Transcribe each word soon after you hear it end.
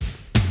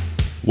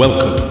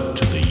Welcome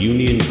to the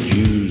Union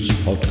Jews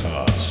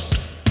podcast.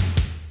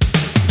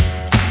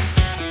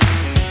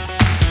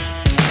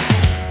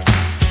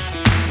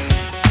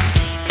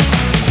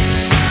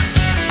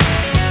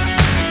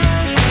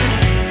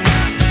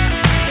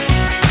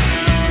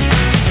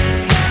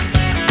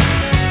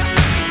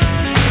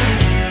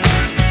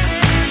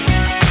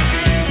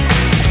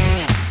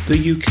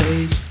 The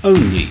UK's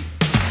only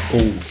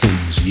all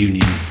things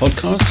union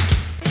podcast,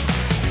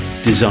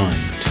 designed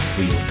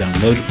for your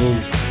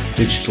downloadable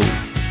digital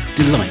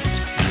delight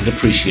and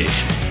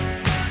appreciation.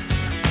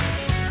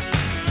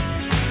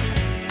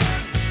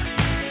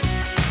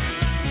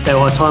 There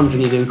are times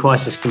when you're doing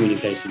crisis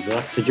communications,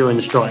 right? So during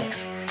the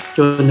strikes,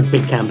 during the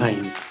big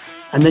campaigns,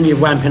 and then you're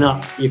ramping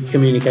up your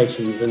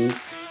communications and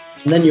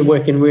then you're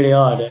working really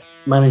hard at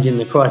managing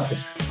the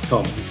crisis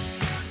comms.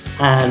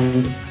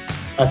 And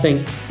I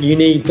think you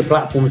need the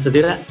platforms to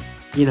do that.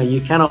 You know,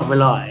 you cannot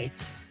rely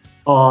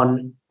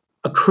on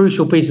a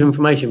crucial piece of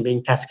information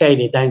being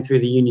cascaded down through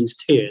the union's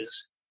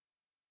tiers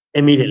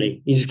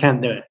immediately. You just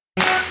can't do it.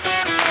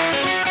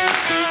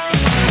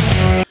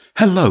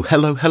 Hello,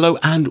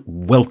 and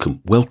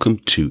welcome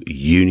to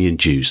Union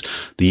Jews,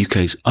 the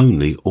UK's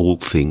only all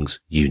things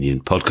union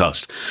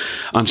podcast.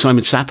 I'm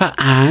Simon Sapper,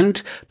 and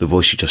the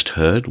voice you just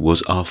heard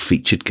was our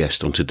featured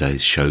guest on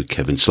today's show,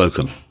 Kevin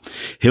Slocum.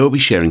 He'll be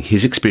sharing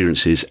his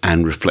experiences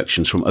and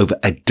reflections from over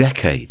a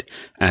decade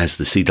as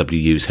the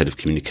CWU's head of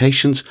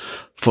communications,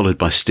 followed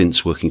by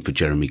stints working for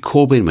Jeremy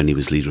Corbyn when he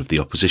was leader of the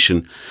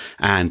opposition,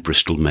 and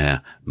Bristol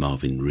Mayor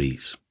Marvin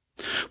Rees.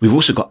 We've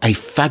also got a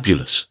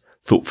fabulous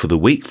Thought for the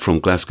Week from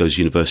Glasgow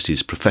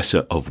University's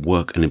Professor of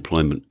Work and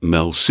Employment,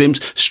 Mel Sims,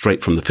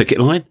 straight from the picket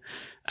line.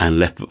 And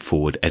Left Foot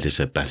Forward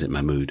editor Basit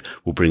Mahmood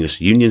will bring us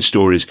union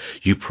stories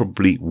you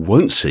probably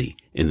won't see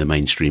in the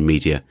mainstream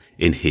media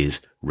in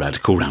his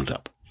Radical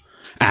Roundup.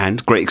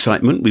 And great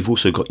excitement, we've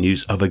also got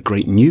news of a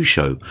great new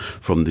show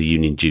from the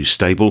Union Jews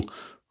stable.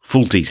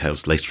 Full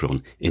details later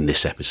on in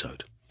this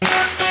episode.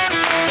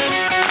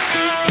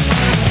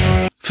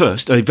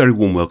 First, a very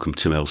warm welcome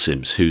to Mel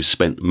Sims, who's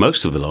spent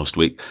most of the last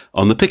week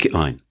on the picket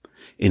line.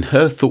 In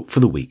her Thought for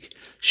the Week,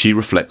 she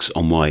reflects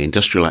on why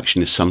industrial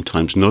action is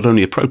sometimes not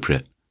only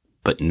appropriate,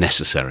 but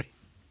necessary.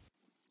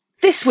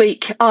 This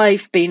week,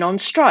 I've been on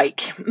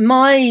strike.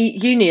 My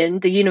union,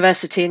 the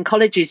University and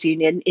Colleges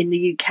Union in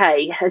the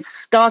UK, has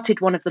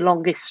started one of the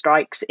longest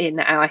strikes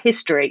in our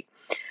history.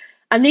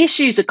 And the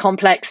issues are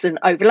complex and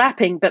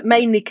overlapping, but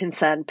mainly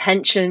concern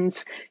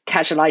pensions,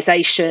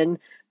 casualisation,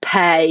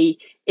 pay,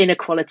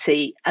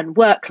 inequality and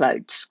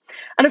workloads.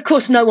 And of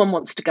course, no one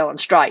wants to go on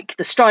strike.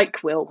 The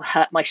strike will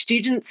hurt my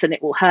students and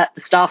it will hurt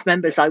the staff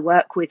members I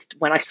work with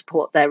when I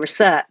support their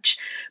research.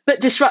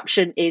 But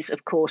disruption is,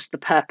 of course, the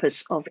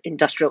purpose of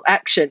industrial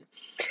action.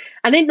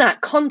 And in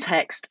that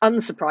context,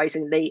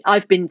 unsurprisingly,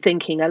 I've been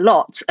thinking a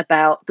lot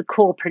about the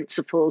core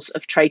principles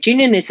of trade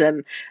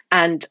unionism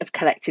and of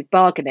collective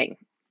bargaining.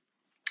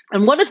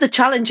 And one of the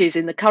challenges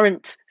in the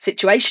current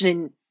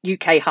situation in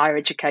UK higher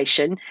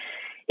education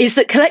is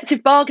that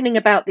collective bargaining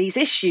about these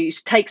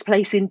issues takes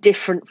place in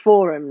different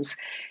forums.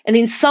 And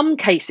in some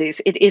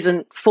cases, it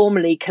isn't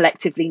formally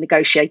collectively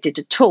negotiated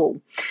at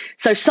all.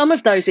 So some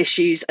of those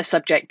issues are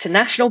subject to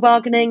national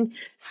bargaining,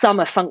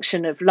 some are a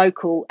function of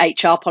local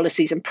HR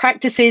policies and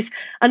practices,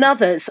 and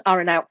others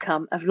are an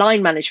outcome of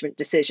line management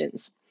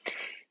decisions.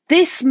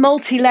 This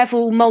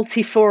multi-level,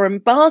 multi-forum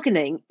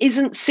bargaining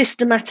isn't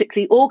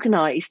systematically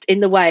organised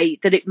in the way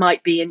that it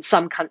might be in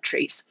some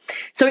countries.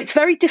 So it's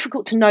very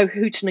difficult to know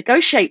who to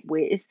negotiate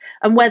with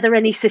and whether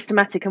any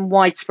systematic and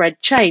widespread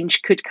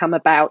change could come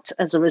about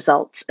as a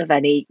result of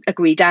any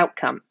agreed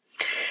outcome.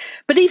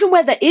 But even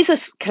where there is a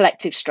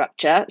collective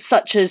structure,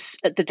 such as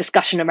the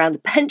discussion around the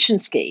pension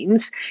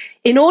schemes,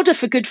 in order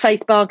for good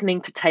faith bargaining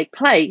to take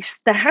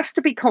place, there has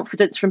to be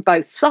confidence from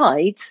both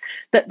sides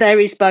that there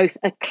is both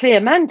a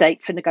clear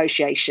mandate for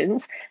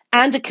negotiations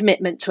and a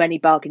commitment to any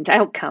bargained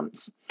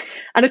outcomes.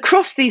 And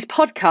across these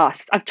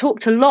podcasts, I've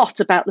talked a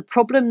lot about the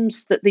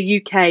problems that the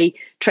UK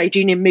trade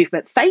union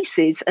movement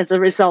faces as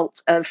a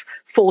result of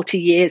 40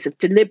 years of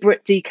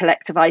deliberate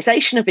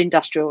decollectivisation of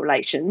industrial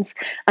relations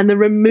and the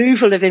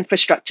removal of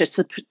infrastructure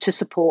to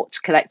support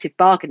collective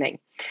bargaining.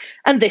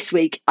 And this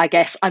week, I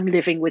guess I'm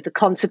living with the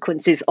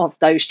consequences of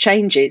those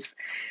changes.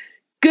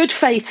 Good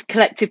faith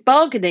collective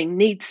bargaining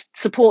needs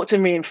support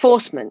and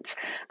reinforcement,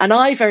 and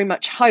I very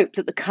much hope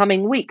that the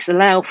coming weeks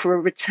allow for a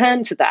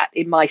return to that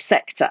in my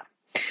sector.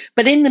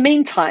 But in the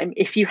meantime,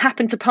 if you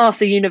happen to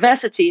pass a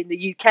university in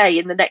the UK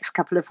in the next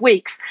couple of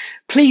weeks,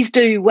 please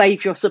do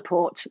wave your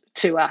support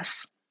to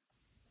us.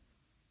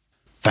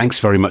 Thanks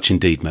very much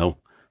indeed, Mel.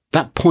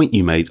 That point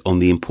you made on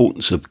the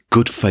importance of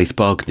good faith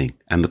bargaining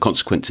and the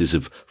consequences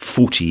of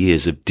 40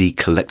 years of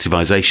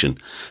decollectivisation,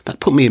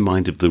 that put me in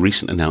mind of the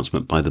recent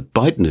announcement by the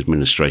Biden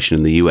administration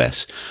in the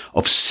US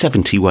of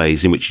 70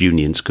 ways in which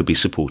unions could be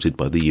supported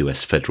by the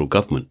US federal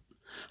government.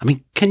 I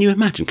mean, can you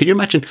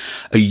imagine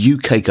a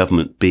UK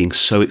government being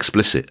so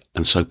explicit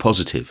and so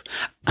positive?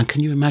 And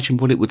can you imagine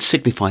what it would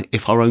signify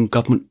if our own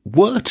government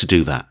were to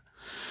do that?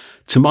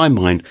 To my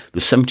mind, the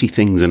 70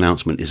 Things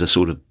announcement is a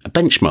sort of a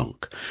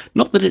benchmark.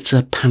 Not that it's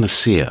a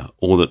panacea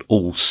or that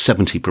all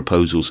 70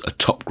 proposals are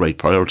top-grade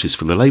priorities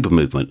for the Labour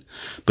movement,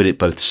 but it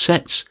both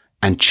sets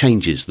and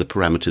changes the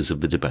parameters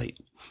of the debate.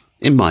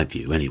 In my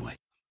view, anyway.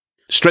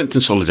 Strength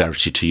and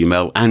solidarity to you,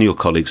 Mel, and your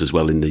colleagues as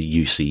well in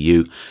the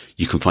UCU.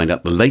 You can find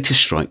out the latest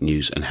strike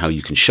news and how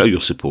you can show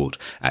your support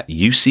at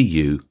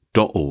ucu.org.uk/HE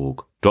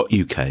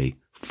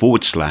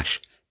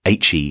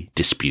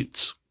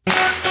disputes.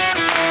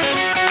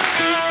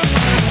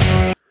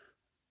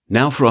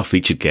 Now for our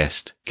featured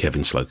guest,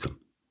 Kevin Slocum.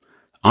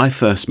 I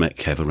first met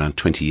Kev around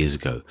 20 years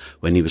ago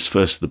when he was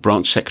first the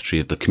branch secretary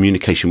of the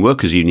Communication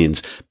Workers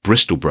Union's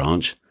Bristol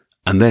branch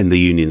and then the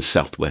union's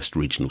Southwest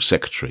Regional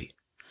Secretary.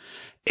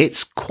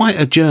 It's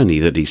quite a journey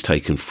that he's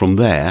taken from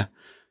there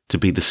to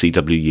be the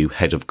CWU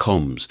head of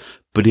comms,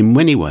 but in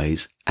many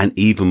ways an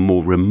even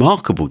more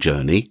remarkable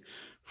journey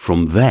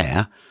from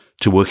there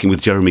to working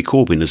with Jeremy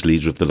Corbyn as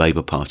leader of the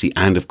Labour Party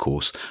and, of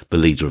course, the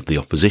leader of the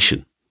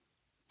opposition.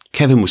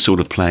 Kevin was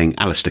sort of playing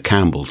Alistair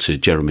Campbell to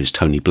Jeremy's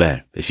Tony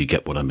Blair, if you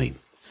get what I mean.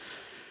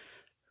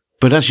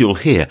 But as you'll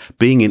hear,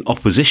 being in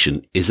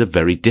opposition is a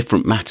very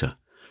different matter.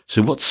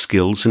 So what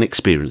skills and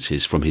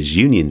experiences from his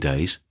union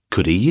days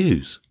could he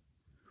use?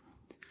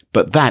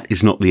 But that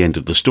is not the end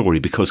of the story,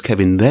 because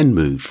Kevin then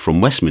moved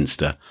from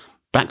Westminster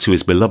back to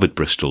his beloved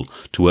Bristol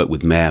to work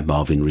with Mayor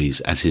Marvin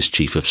Rees as his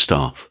Chief of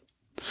Staff.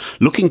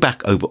 Looking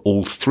back over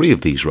all three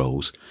of these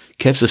roles,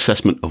 Kev's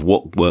assessment of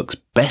what works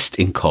best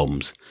in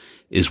comms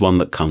is one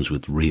that comes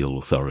with real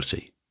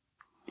authority.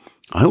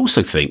 I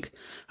also think,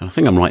 and I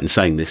think I'm right in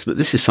saying this, that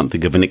this is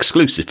something of an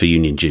exclusive for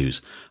Union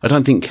Jews. I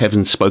don't think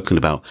Kevin's spoken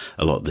about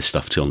a lot of this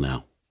stuff till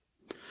now.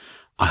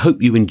 I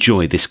hope you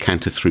enjoy this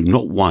canter through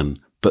not one,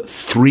 but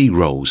three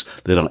roles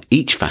that are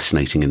each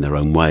fascinating in their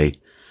own way,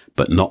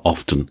 but not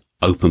often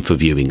open for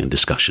viewing and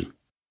discussion.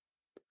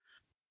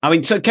 I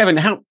mean, so Kevin,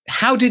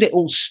 how did it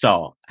all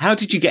start? How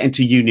did you get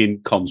into union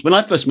comms? When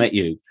I first met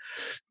you,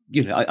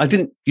 you know, you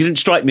didn't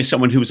strike me as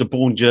someone who was a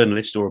born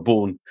journalist or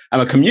I'm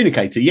a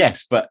communicator,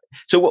 yes. But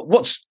so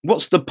what's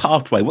the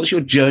pathway? What's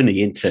your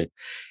journey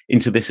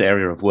into this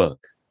area of work?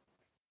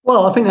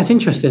 Well, I think that's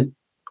interesting.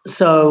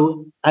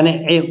 So, and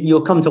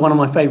you'll come to one of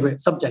my favourite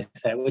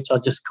subjects there, which I'll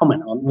just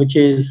comment on, which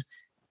is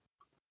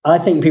I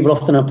think people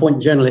often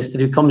appoint journalists to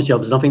do comms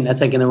jobs, and I think they're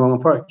taking the wrong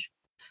approach.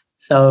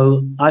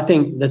 So I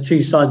think the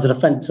two sides of the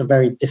fence are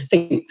very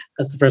distinct.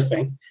 That's the first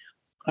thing.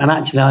 And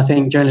actually, I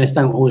think journalists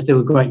don't always do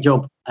a great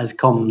job as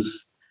comms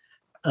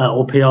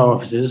or PR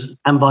officers,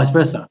 and vice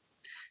versa.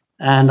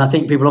 And I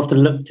think people often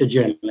look to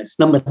journalists.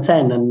 Number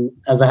 10, and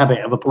as a habit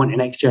of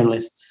appointing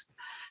ex-journalists.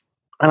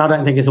 And I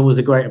don't think it's always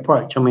a great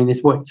approach. I mean,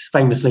 it's worked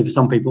famously for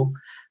some people,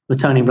 with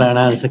Tony Blair and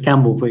Alistair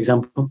Campbell, for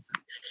example.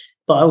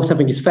 But I also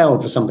think it's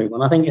failed for some people.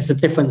 And I think it's a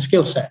different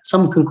skill set.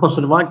 Some can cross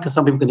the line because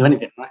some people can do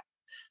anything, right?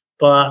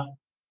 But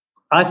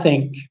I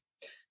think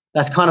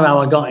that's kind of how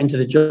I got into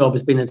the job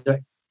as being a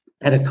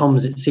head of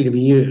comms at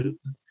CWU,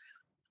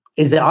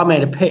 is that I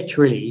made a pitch,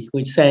 really,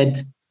 which said,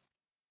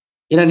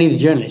 you don't need a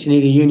journalist, you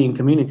need a union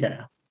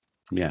communicator.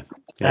 Yeah.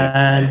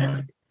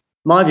 And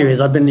my view is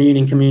I've been a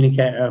union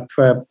communicator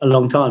for a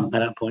long time at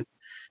that point.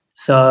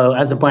 So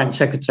as a branch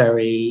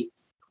secretary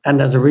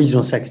and as a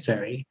regional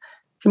secretary,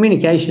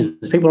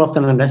 communications, people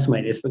often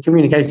underestimate this, but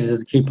communications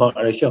is a key part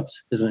of those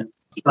jobs, isn't it?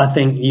 I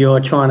think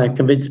you're trying to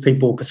convince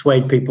people,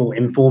 persuade people,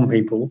 inform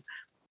people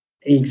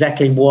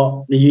exactly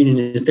what the union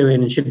is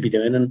doing and should be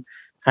doing and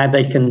how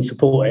they can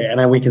support it and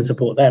how we can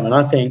support them. And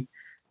I think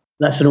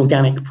that's an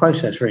organic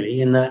process,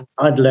 really, in that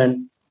I'd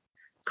learned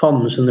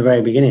comms from the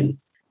very beginning,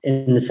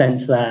 in the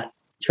sense that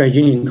trade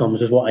union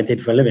comms was what I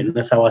did for a living.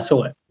 That's how I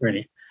saw it,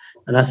 really.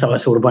 And that's how I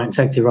saw the branch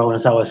secretary role, and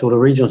that's how I saw the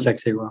regional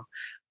secretary role.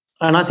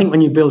 And I think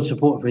when you build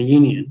support for a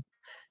union,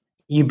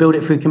 you build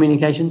it through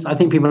communications. I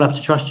think people have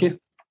to trust you.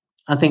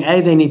 I think,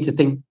 they need to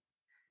think,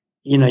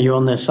 you're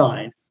on their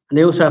side. And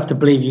they also have to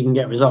believe you can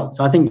get results.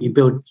 I think you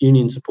build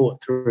union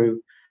support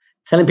through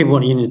telling people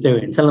what the union is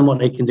doing, telling them what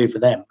they can do for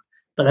them,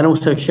 but then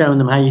also showing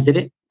them how you did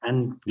it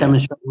and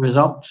demonstrating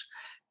results.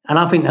 And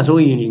I think that's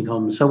all union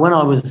comms. So when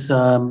I was,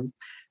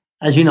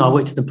 as you know, I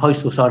worked at the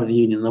postal side of the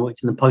union, and I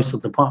worked in the postal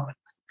department.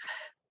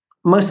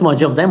 Most of my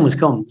job then was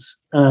comms,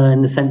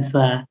 in the sense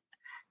that,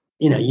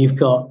 you've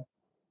got,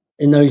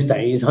 in those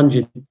days,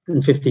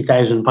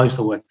 150,000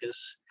 postal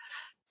workers,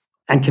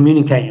 and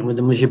communicating with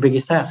them was your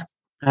biggest task.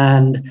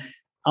 And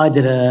I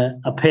did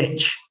a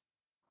pitch.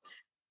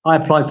 I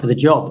applied for the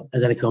job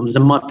as head of comms,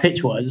 and my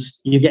pitch was,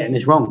 you're getting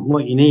this wrong.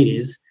 What you need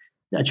is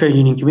a trade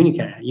union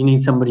communicator. You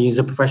need somebody who's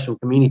a professional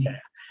communicator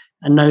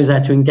and knows how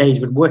to engage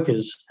with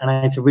workers and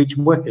how to reach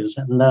workers.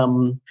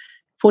 And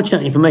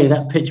fortunately for me,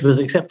 that pitch was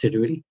accepted,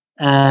 really.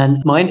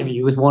 And my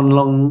interview was one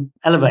long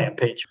elevator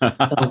pitch.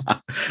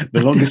 The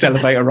longest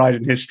elevator ride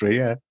in history,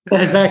 yeah.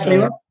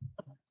 Exactly.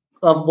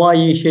 Of why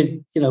you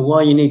should,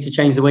 why you need to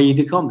change the way you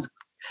do comms.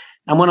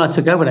 And when I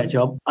took over that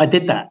job, I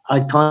did that.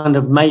 I kind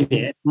of made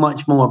it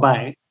much more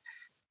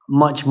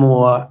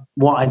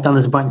what I'd done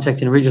as a branch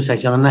secretary and regional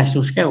secretary on a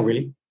national scale,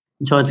 really,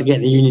 and tried to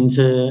get the union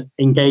to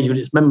engage with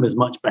its members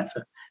much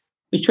better.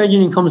 which trade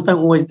union comms don't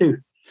always do.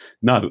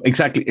 No,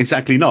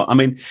 exactly not. I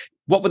mean,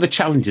 what were the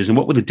challenges and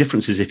what were the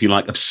differences, if you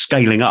like, of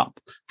scaling up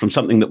from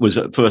something that was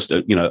at first,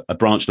 a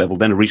branch level,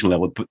 then a regional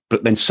level,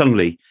 but then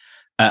suddenly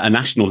a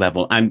national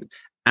level,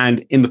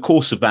 and in the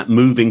course of that,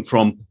 moving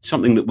from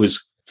something that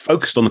was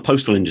focused on the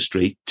postal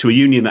industry to a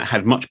union that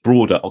had much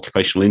broader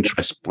occupational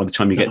interests by the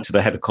time you get to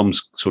the head of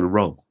comms sort of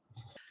role?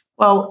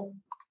 Well,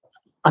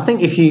 I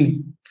think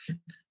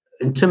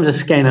in terms of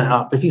scaling it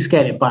up, if you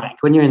scale it back,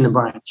 when you're in the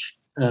branch,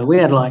 we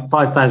had like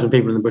 5,000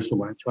 people in the Bristol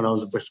branch when I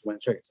was a Bristol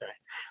branch secretary.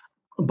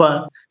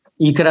 But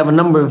you could have a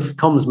number of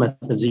comms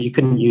methods that you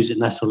couldn't use at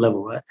national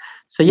level, right?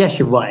 So yes,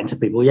 you're writing to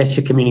people. Yes,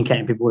 you're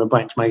communicating to people with a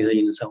branch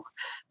magazine and so on.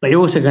 But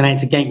you're also going out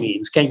to gate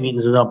meetings. Gate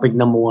meetings is our big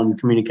number one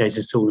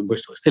communications tool in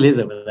Bristol. It still is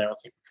over there, I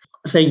think.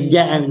 So you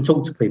get out and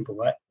talk to people,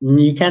 right? And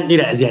you can't do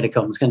that as the head of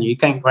comms, can you? You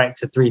can't go out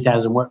to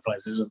 3,000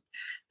 workplaces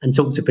and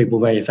talk to people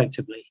very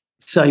effectively.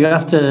 So you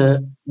have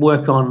to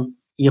work on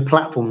your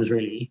platforms,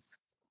 really.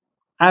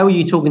 How are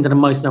you talking to the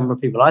most number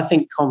of people? I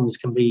think comms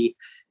can be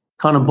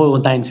kind of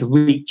boiled down to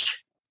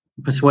reach,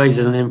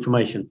 persuasion, and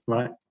information,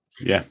 right?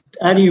 Yeah.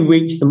 How do you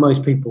reach the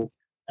most people?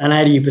 And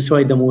how do you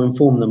persuade them or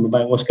inform them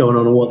about what's going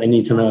on and what they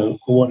need to know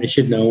or what they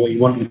should know or what you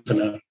want them to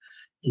know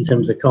in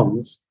terms of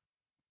comms?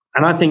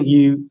 And I think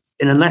in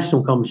a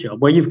national comms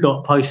job where you've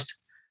got post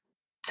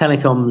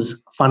telecoms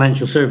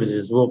financial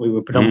services, what we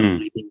were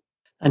predominantly doing,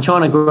 and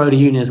trying to grow the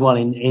union as well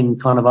in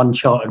kind of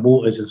uncharted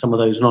waters and some of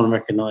those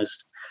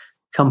non-recognized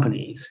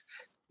companies,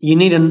 you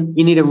need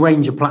a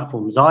range of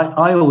platforms.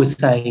 I always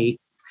say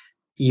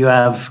you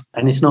have,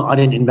 and it's not, I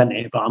didn't invent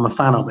it, but I'm a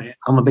fan of it.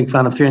 I'm a big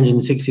fan of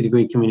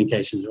 360-degree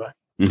communications, right?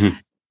 Mm-hmm.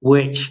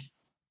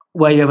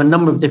 Where you have a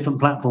number of different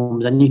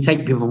platforms and you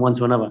take people from one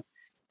to another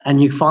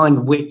and you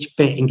find which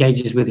bit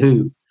engages with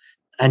who,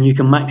 and you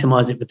can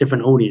maximize it for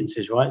different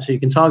audiences, right? So you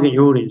can target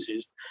your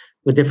audiences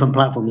with different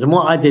platforms. And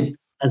what I did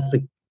as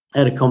the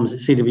head of comms at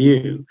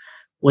CWU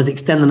was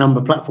extend the number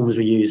of platforms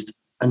we used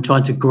and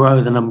try to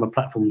grow the number of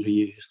platforms we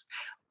used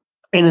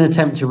in an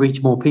attempt to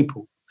reach more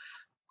people.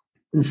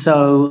 And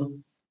so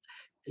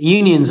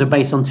unions are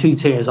based on two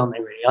tiers, aren't they,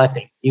 really? I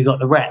think you've got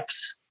the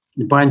reps,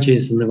 the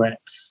branches and the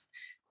reps,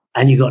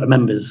 and you've got the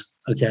members,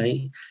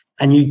 okay?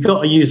 And you've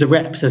got to use the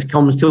reps as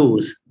comms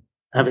tools,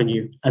 haven't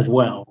you, as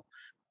well?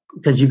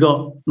 Because you've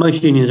got,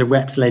 most unions are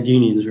reps-led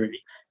unions, really,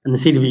 and the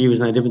CWU is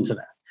no different to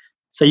that.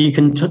 So you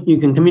can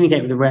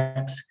communicate with the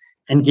reps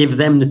and give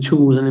them the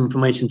tools and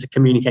information to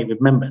communicate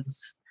with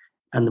members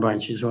and the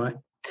branches, right?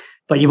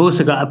 But you've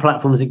also got our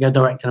platforms that go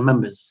direct to the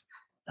members.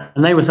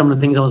 And they were some of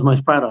the things I was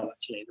most proud of,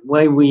 actually. The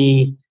way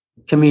we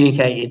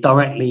communicated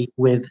directly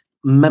with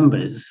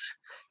members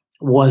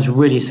was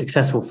really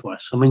successful for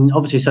us. I mean,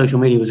 obviously, social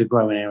media was a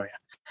growing area.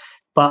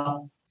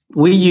 But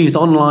we used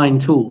online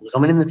tools. I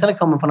mean, in the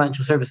telecom and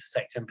financial services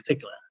sector in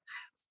particular,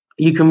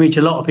 you can reach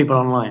a lot of people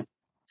online.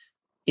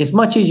 It's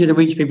much easier to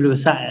reach people who are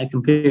sat at a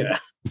computer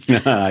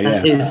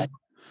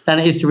than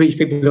it is to reach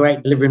people who are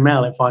out delivering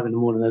mail at 5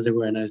 a.m, as they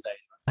were in those days.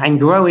 And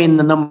growing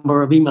the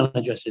number of email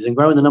addresses and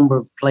growing the number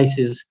of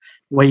places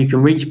where you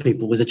can reach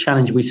people was a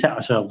challenge we set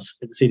ourselves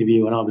at the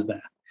CWU when I was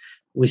there.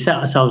 We set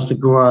ourselves to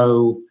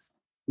grow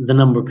the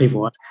number of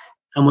people.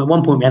 And at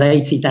one point, we had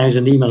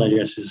 80,000 email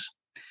addresses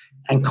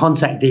and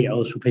contact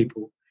details for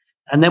people.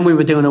 And then we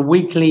were doing a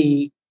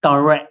weekly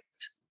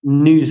direct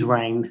news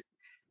round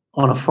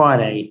on a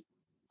Friday,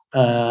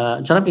 which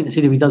I don't think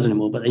the CWU does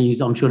anymore, but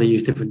I'm sure they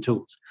use different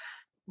tools.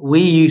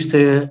 We used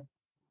to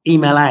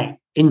email out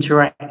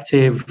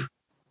interactive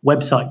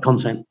website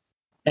content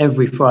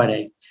every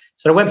Friday.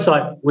 So the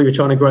website, we were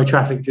trying to grow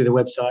traffic through the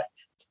website.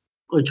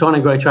 We were trying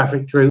to grow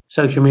traffic through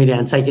social media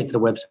and take it to the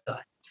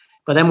website.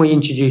 But then we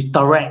introduced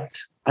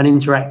direct and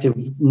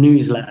interactive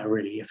newsletter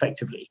really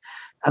effectively.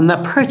 And the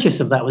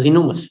purchase of that was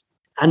enormous.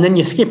 And then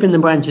you're skipping the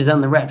branches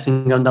and the reps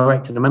and going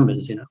direct to the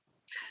members, you know.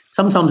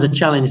 Sometimes a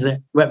challenge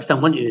that reps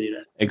don't want you to do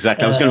that.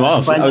 Exactly. I was going to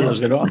ask.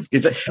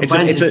 It's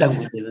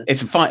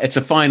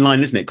a fine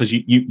line, isn't it? Because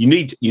you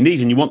need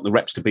and you want the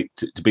reps to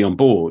be on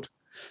board.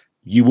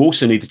 You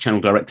also need to channel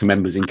direct to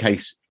members in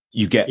case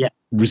you get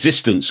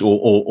resistance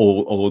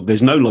or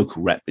there's no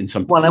local rep in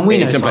some. Well, and we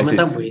know some places,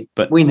 don't we?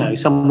 But we know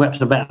some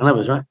reps are better than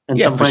others, right? And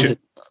some branches,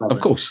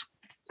 of course.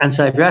 And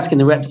so if you're asking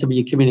the reps to be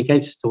your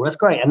communications tool, that's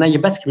great, and they're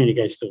your best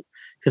communication tool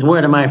because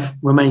word of mouth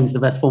remains the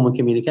best form of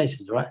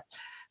communications, right?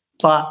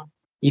 But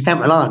you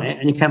can't rely on it,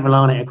 and you can't rely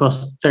on it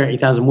across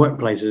 30,000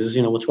 workplaces,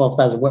 or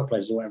 12,000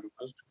 workplaces or whatever it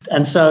was.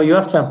 And so you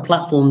have to have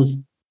platforms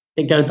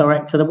that go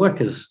direct to the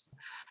workers.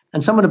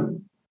 And some of the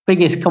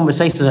biggest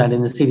conversations I had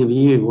in the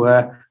CWU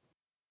were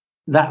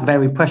that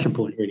very pressure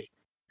point, really.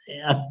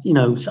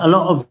 A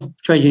lot of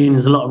trade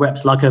unions, a lot of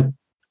reps like a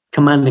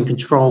command and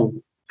control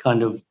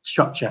kind of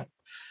structure.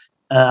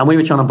 And we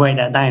were trying to break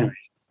that down, really,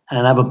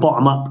 and have a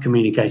bottom-up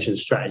communication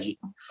strategy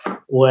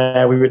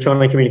where we were trying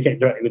to communicate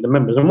directly with the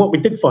members. And what we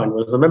did find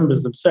was the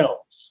members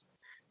themselves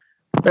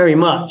very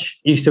much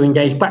used to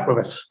engage back with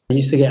us. We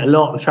used to get a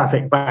lot of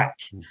traffic back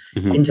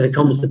into the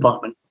comms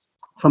department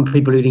from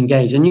people who'd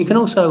engaged. And you can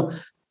also,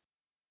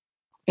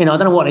 I don't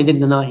know what they did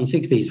in the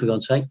 1960s, for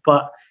God's sake,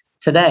 but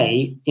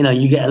Today,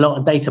 you get a lot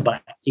of data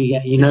back.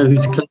 You know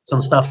who's clicked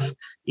on stuff,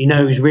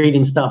 who's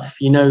reading stuff,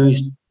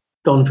 who's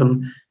gone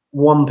from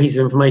one piece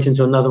of information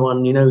to another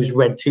one, who's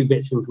read 2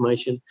 bits of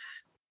information.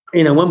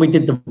 When we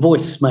did The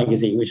Voice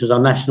magazine, which was our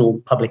national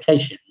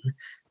publication,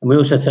 and we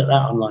also took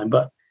that online,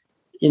 but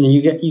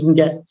you can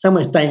get so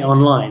much data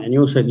online, and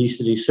you also used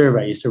to do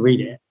surveys to read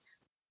it,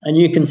 and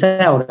you can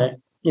tell that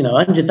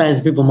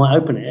 100,000 people might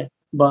open it,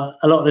 but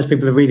a lot of those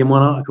people are reading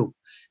one article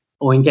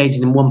or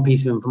engaging in one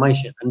piece of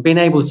information. And being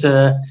able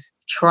to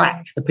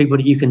track the people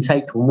that you can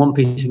take from one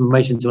piece of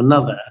information to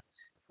another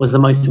was the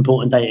most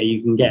important data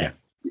you can get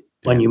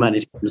when you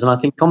manage comms. And I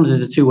think comms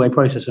is a 2-way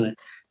process, isn't it?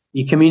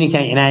 You're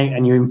communicating out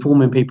and you're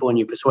informing people and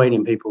you're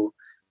persuading people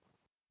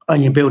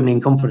and you're building in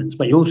confidence,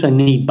 but you also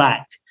need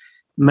back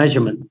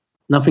measurement.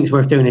 Nothing's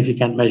worth doing if you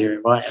can't measure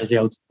it, right? As the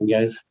old saying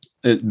goes.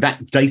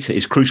 That data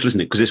is crucial,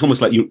 isn't it? Because it's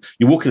almost like you're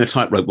walking a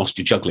tightrope whilst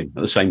you're juggling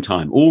at the same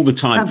time. All the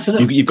time,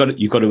 you've got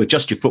to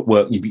adjust your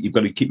footwork. You've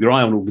got to keep your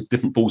eye on all the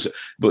different balls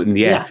in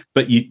the air. Yeah.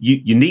 But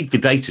you need the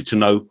data to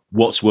know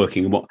what's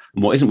working and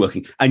what isn't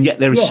working. And yet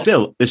there's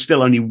still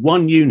only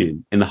one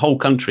union in the whole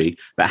country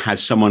that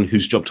has someone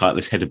whose job title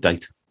is head of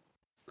data.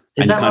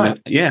 Is that right?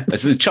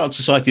 It's the Chartered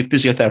Society of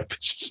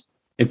Physiotherapists.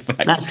 In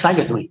fact, that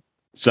staggers me.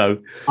 So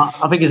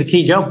I think it's a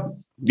key job.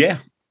 Yeah.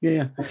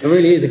 It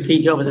really is a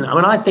key job, isn't it? I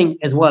mean, I think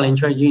as well in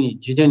trade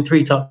unions, you're doing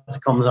 3 types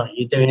of comms, aren't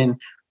you? You're doing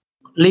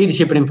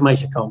leadership and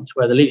information comms,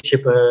 where the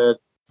leadership are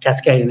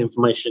cascading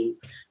information,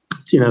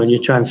 and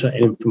you're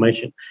transferring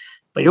information.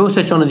 But you're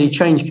also trying to do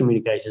change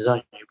communications,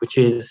 aren't you? Which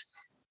is,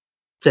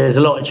 there's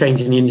a lot of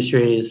change in the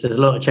industries, there's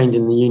a lot of change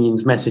in the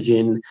union's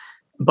messaging,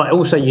 but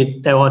also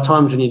there are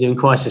times when you're doing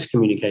crisis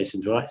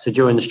communications, right? So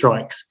during the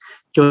strikes,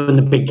 during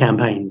the big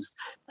campaigns,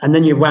 and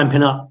then you're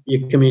ramping up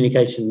your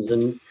communications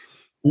and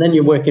then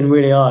you're working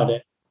really hard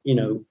at,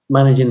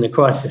 managing the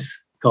crisis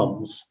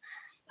comms.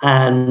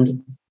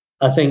 And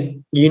I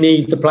think you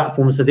need the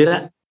platforms to do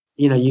that.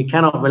 You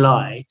cannot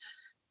rely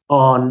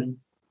on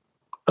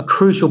a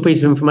crucial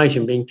piece of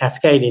information being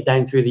cascaded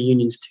down through the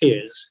union's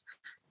tiers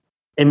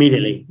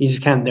immediately. You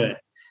just can't do it.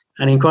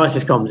 And in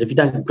crisis comms, if you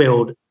don't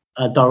build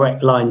a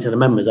direct line to the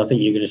members, I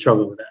think you're going to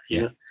struggle with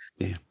that.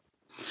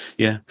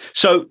 Yeah.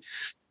 So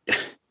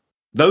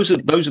those are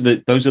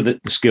the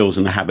skills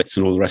and the habits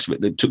and all the rest of it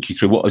that took you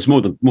through what was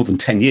more than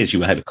 10 years. You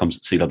were head of comms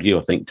at CW,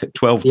 I think,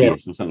 12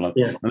 years or something like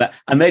that.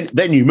 And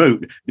then you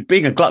move.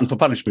 Being a glutton for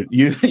punishment,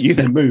 you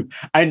then move,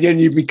 and then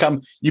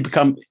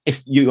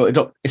you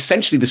adopt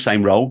essentially the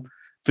same role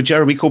for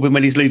Jeremy Corbyn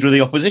when he's leader of the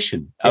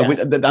opposition. And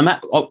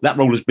that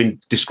role has been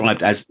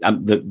described as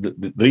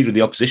the leader of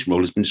the opposition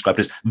role has been described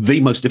as the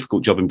most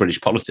difficult job in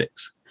British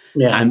politics.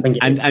 Yeah,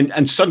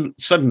 and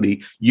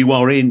suddenly you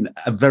are in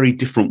a very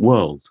different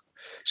world.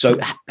 So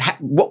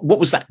what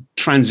was that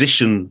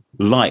transition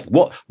like?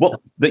 What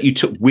that you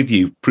took with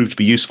you proved to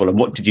be useful, and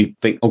what did you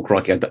think, oh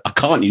crikey, I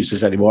can't use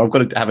this anymore, I've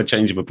got to have a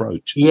change of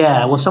approach?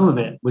 Yeah, well, some of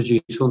it was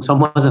useful and some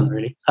wasn't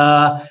really.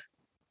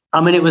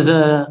 It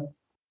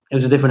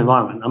was a different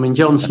environment. I mean,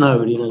 Jon Snow,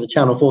 the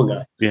Channel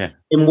 4 guy,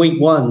 in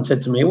week 1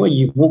 said to me, well,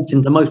 you've walked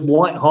into the most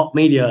white-hot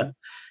media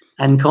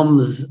and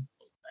comms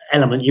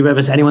element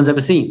anyone's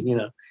ever seen,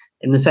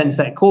 in the sense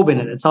that Corbyn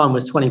at the time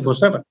was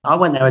 24/7. I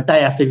went there a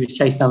day after he was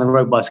chased down the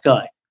road by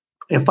Sky.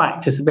 In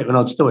fact, it's a bit of an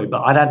odd story,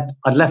 but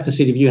I'd left the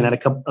CWU and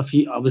had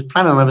I was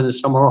planning on having the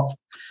summer off.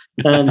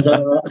 And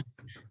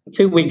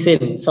 2 weeks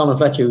in, Simon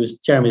Fletcher, who was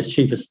Jeremy's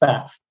chief of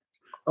staff,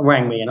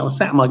 rang me, and I was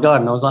sat in my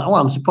garden. I was like, oh,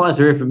 I'm surprised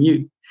to hear from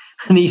you.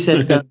 And he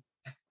said,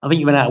 I think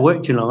you've been out of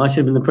work too long. I should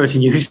have been the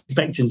person you were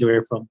expecting to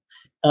hear from.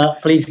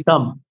 Please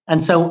come.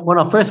 And so when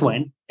I first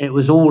went, it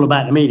was all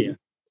about the media.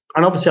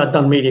 And obviously I'd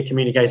done media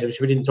communication,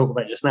 which we didn't talk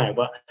about just now,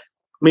 but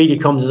media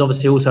comms is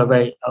obviously also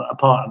a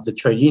part of the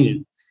trade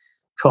union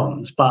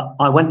comms. But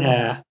I went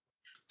there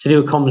to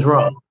do a comms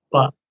role.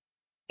 But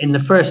in the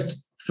first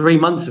 3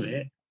 months of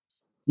it,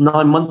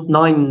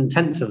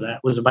 9/10 of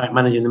that was about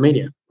managing the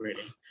media,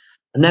 really.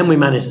 And then we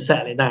managed to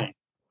settle it down.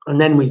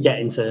 And then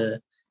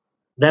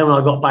then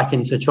I got back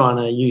into trying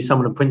to use some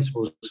of the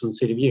principles from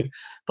CWU.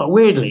 But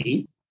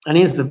weirdly, and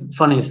here's the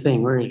funniest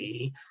thing,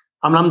 really,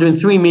 I'm doing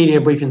 3 media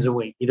briefings a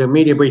week. You do a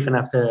media briefing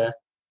after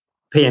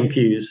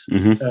PMQs,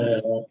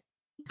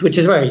 which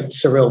is a very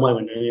surreal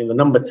moment. The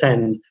number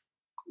 10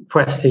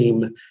 press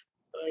team,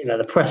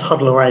 the press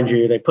huddle around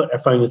you. They put their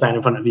phones down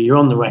in front of you. You're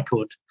on the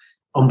record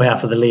on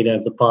behalf of the leader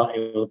of the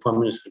party or the Prime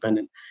Minister,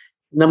 depending.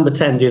 Number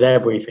 10 do their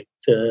briefing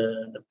to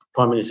the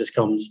Prime Minister's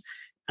comms,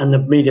 and the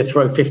media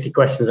throw 50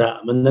 questions at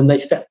them. And then they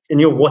step,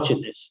 and you're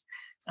watching this,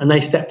 and they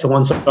step to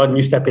one side and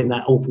you step in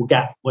that awful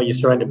gap where you're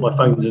surrounded by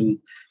phones, and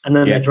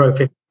then they throw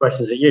 50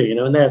 questions at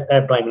you, and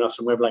they're blaming us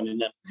and we're blaming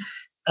them.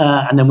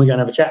 And then we're going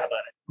to have a chat about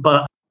it.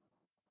 But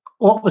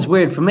what was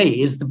weird for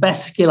me is the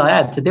best skill I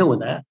had to deal with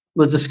that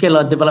was the skill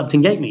I developed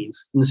in gate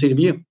meetings in the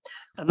CWU.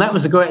 And that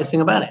was the greatest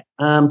thing about it.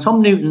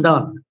 Tom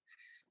Newton-Dunn,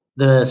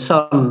 the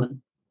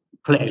Sun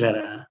political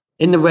editor,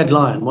 in the Red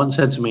Lion once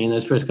said to me in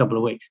those first couple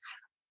of weeks,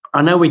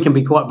 I know we can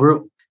be quite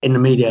brutal in the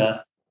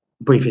media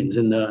briefings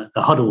in the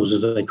huddles,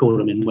 as they call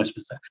them in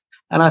Westminster.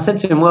 And I said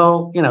to him,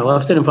 well,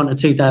 I've stood in front of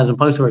 2,000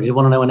 postal workers who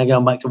want to know when they're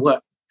going back to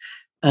work.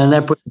 And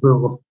they're pretty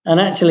brutal. And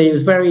actually, it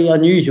was very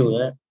unusual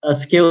that a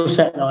skill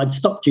set that I'd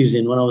stopped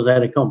using when I was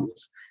head of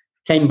comms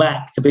came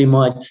back to be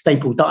my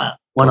staple diet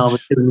when I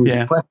was doing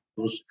these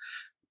questions.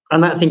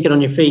 And that thinking on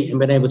your feet and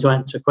being able to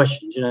answer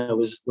questions,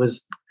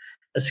 was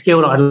a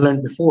skill that I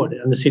learned before,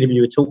 and the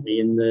CW had taught me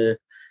in the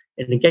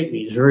gate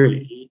meetings,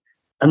 really.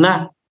 And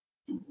that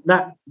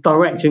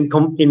direct you're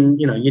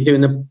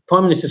doing the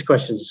Prime Minister's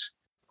questions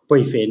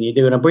briefing, you're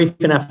doing a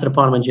briefing after the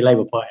Parliamentary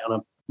Labour Party on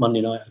a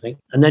Monday night, I think,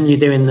 and then you're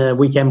doing the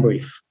weekend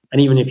brief.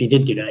 And even if you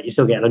did do that, you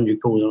still get 100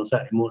 calls on a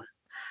Saturday morning.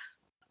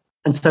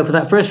 And so for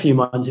that first few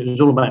months, it was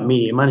all about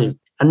media management.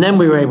 And then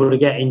we were able to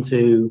get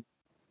into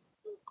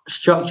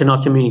structuring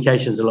our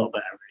communications a lot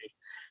better, really.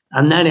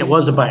 And then it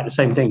was about the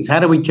same things. How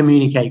do we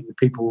communicate with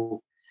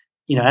people?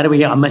 How do we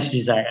get our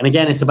messages out? And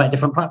again, it's about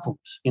different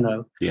platforms,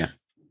 Yeah.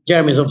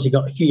 Jeremy's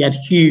obviously had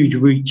huge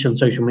reach on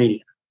social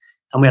media.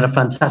 And we had a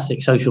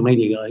fantastic social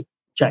media guy,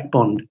 Jack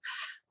Bond,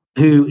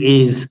 who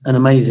is an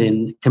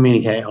amazing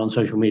communicator on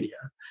social media.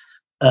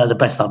 The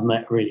best I've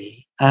met,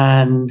 really.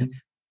 And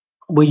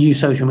we use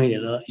social media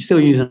a lot. You're still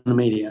using the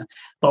media.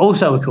 But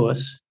also, of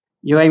course,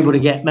 you're able to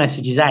get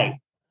messages out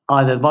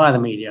either via the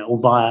media or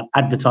via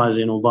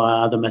advertising or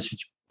via other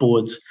message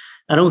boards.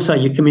 And also,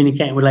 you're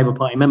communicating with Labour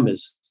Party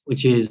members,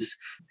 which is,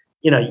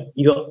 you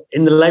got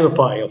in the Labour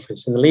Party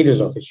office, in the leader's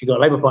office, you've got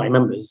Labour Party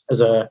members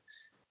as an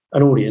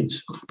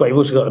audience, but you've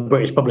also got the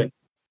British public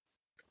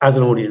as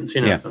an audience,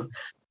 Yeah.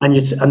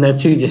 And they're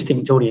two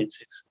distinct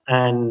audiences.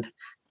 And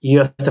you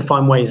have to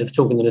find ways of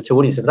talking to the two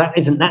audiences. But that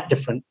isn't that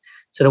different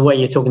to the way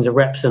you're talking to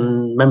reps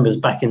and members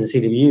back in the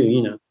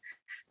CWU,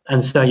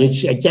 And so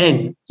you're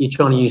trying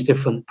to use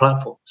different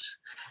platforms.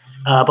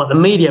 But the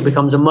media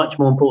becomes a much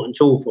more important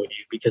tool for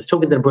you, because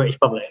talking to the British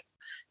public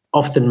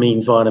often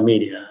means via the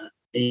media.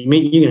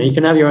 You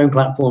can have your own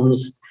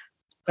platforms,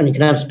 and you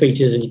can have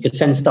speeches, and you can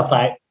send stuff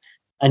out,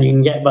 and you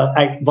can get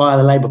out via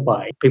the Labour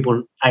Party.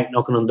 People out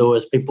knocking on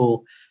doors,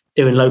 people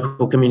doing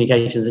local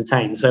communications in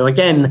town. So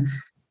again,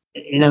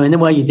 in the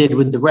way you did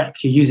with the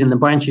reps, you're using the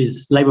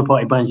branches, Labour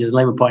Party branches,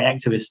 Labour Party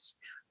activists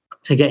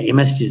to get your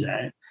messages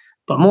out.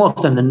 But more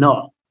often than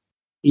not,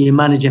 you're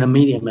managing a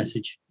media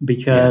message,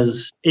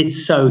 because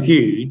it's so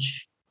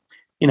huge.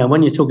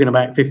 When you're talking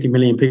about 50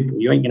 million people,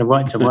 you ain't going to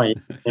write to them, right?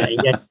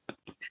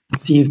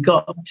 So you've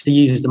got to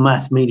use the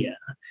mass media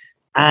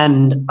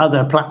and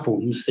other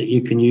platforms that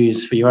you can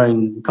use for your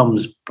own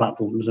comms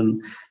platforms,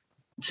 and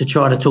to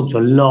try to talk to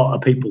a lot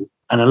of people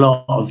and a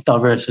lot of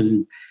diverse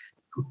and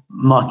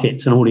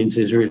markets and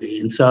audiences, really.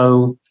 And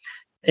so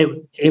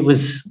it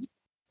was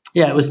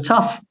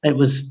tough. It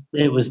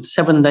was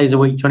 7 days a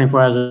week,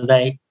 24 hours a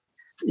day.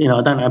 I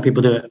don't know how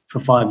people do it for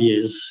 5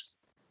 years.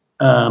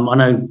 I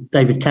know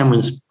David Cameron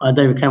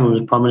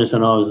was Prime Minister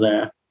and I was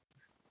there,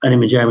 and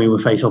him and Jeremy were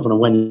face off on a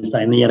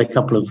Wednesday, and he had a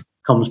couple of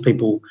comms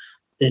people.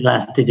 They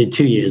did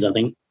 2 years, I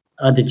think.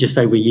 I did just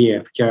over a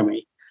year for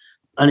Jeremy.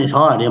 And it's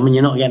hard.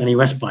 You're not getting any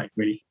respite,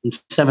 really.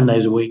 It's 7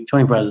 days a week,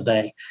 24 hours a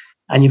day.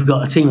 And you've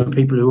got a team of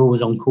people who are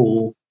always on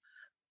call.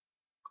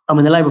 The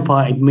Labour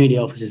Party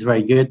media office is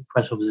very good,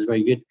 press office is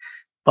very good.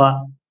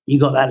 But you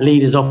got that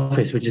leader's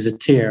office, which is a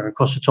tier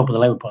across the top of the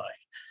Labour Party.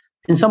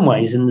 In some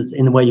ways, in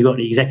the way you got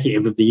the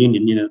executive of the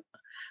union,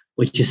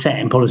 which is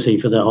setting policy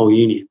for the whole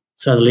union.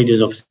 So the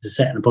leader's office is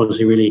setting the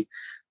policy, really,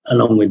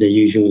 along with the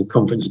usual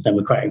conference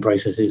democratic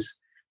processes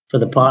for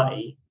the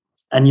party.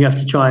 And you have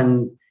to try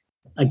and,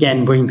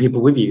 again, bring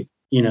people with you,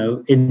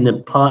 in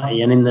the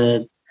party and in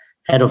the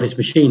head office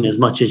machine, as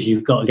much as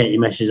you've got to get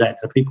your messages out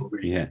to the people,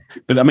 really. Yeah.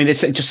 But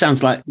it just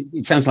sounds like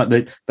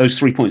those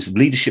 3 points of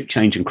leadership,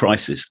 change and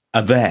crisis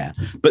are there.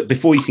 But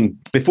before you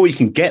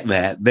can get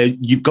there,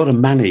 you've got to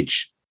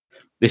manage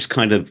this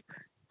kind of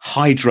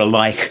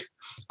Hydra-like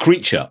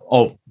creature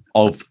of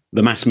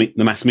the mass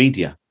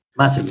media.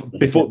 Massively.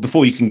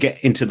 Before you can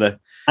get into the...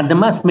 And the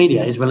mass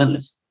media is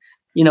relentless.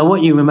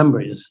 What you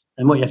remember is,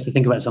 and what you have to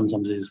think about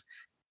sometimes is,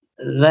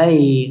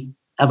 there's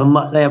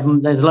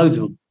loads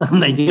of them,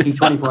 and they do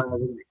 24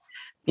 hours a week.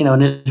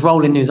 And there's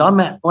rolling news. When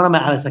I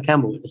met Alistair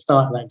Campbell at the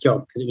start of that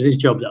job, because it was his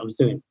job that I was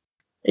doing,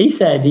 he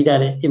said he'd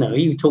had it,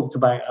 he talked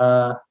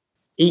about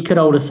he could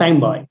hold a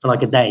soundbite for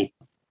like a day.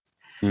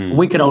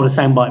 We could hold a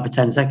soundbite for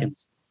 10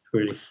 seconds,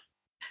 really.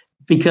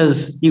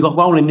 Because you got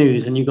rolling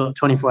news and you got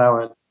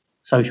 24-hour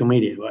social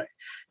media, right?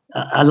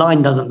 A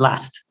line doesn't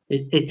last.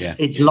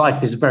 Its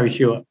life is very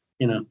short,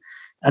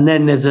 And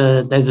then there's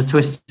a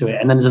twist to it,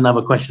 and then there's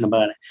another question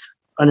about it.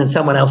 And then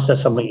someone else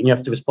says something and you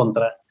have to respond to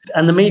that.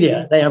 And the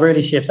media, they have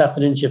early shifts,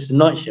 afternoon shifts, and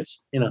night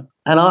shifts, And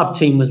our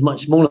team was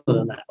much smaller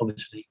than that,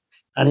 obviously.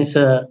 And it's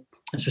a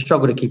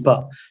struggle to keep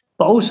up.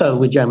 But also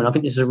with Jeremy, I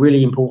think this is a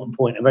really important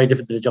point, and very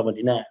different to the job I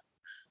do now,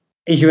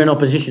 is you're in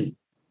opposition.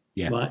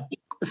 Yeah. Right?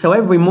 So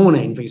every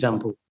morning, for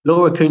example,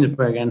 Laura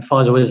Kuenssberg and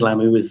Faisal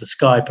Islam, who was the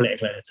Sky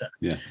political editor,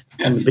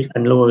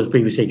 and Laura was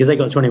BBC, because they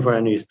got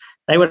 24-hour news,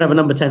 they would have a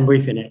number 10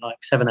 briefing at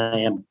like 7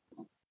 a.m.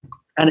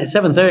 And at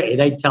 7:30,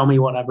 they'd tell me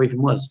what that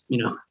briefing was,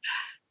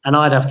 and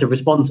I'd have to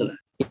respond to that.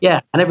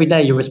 Yeah, and every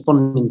day you're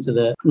responding to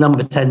the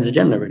number 10's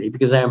agenda, really,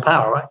 because they're in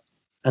power, right?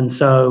 And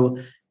so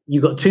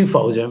you've got two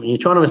foes, and you're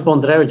trying to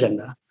respond to their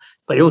agenda,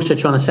 but you're also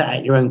trying to set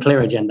out your own clear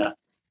agenda.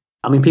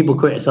 I mean, people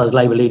criticize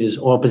Labour leaders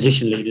or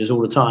opposition leaders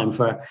all the time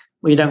for,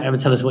 well, you don't ever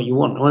tell us what you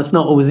want. Well, it's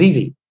not always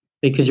easy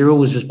because you're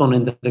always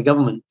responding to the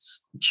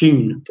government's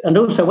tune. And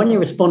also, when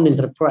you're responding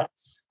to the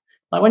press,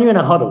 like when you're in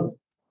a huddle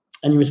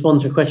and you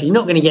respond to a question, you're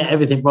not going to get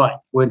everything right,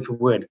 word for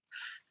word.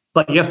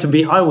 But you have to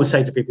be, I always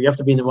say to people, you have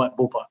to be in the right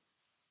ballpark.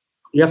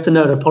 You have to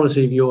know the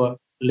policy of your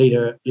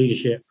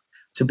leadership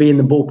to be in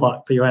the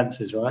ballpark for your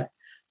answers, right?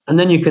 And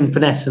then you can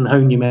finesse and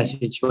hone your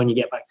message when you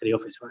get back to the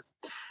office, right?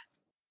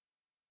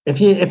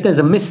 If there's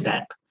a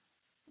misstep,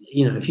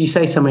 if you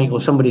say something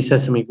or somebody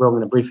says something wrong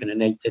in a briefing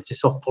and they're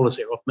just off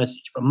policy or off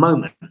message for a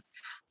moment,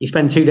 you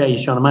spend 2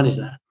 days trying to manage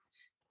that.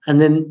 And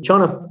then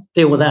trying to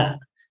deal with that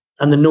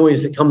and the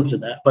noise that comes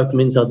with that, both from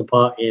inside the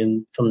party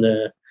and from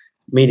the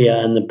media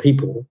and the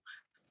people,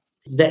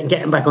 then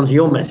getting back onto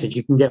your message,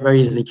 you can get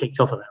very easily kicked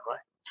off of that,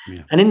 right?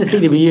 Yeah. And in the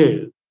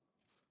CWU,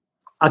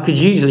 I could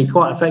usually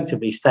quite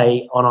effectively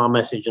stay on our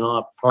message and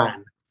our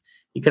plan.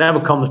 You could have a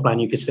comms plan,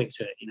 you could stick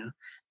to it,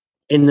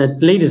 In the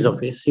leader's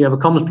office, you have a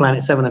comms plan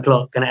at 7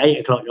 o'clock, and at 8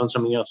 o'clock, you're on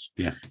something else.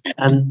 Yeah.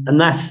 And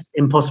that's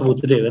impossible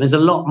to do. And there's a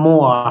lot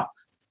more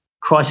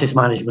crisis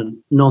management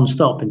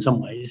non-stop in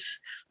some ways.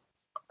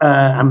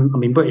 I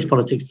mean, British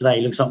politics today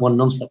looks like one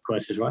non-stop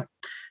crisis, right?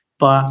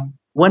 But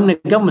when the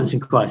government's in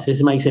crisis,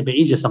 it makes it a bit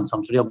easier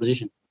sometimes for the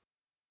opposition.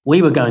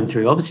 We were going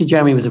through, obviously,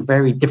 Jeremy was a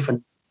very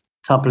different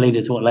type of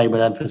leader to what Labour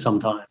had for some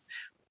time.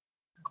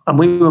 And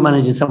we were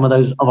managing some of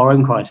those of our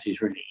own crises,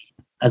 really,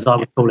 as I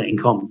would call it in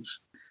comms.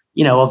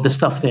 Of the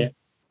stuff that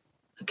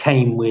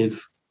came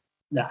with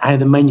how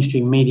the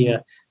mainstream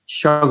media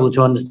struggled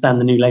to understand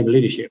the new Labour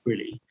leadership,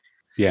 really.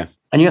 Yeah.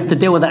 And you have to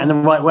deal with that in the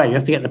right way. You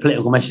have to get the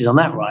political message on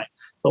that right.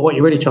 But what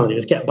you're really trying to do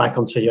is get back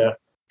onto your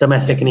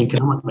domestic and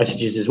economic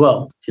messages as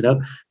well,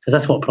 because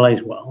that's what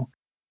plays well.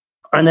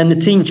 And then the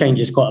team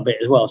changes quite a bit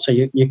as well. So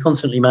you're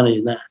constantly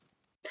managing that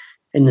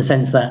in the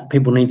sense that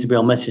people need to be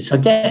on message. So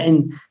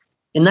getting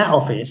in that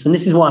office, and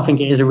this is why I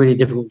think it is a really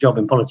difficult job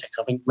in politics.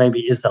 I think maybe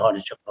it is the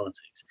hardest job in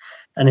politics.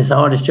 And it's the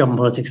hardest job in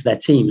politics for their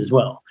team as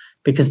well.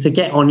 Because to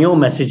get on your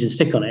message and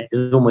stick on it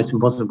is almost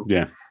impossible.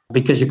 Yeah.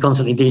 Because you're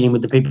constantly dealing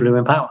with the people who are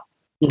in power.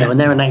 And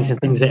they're announcing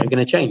things that are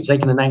going to change. They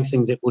can announce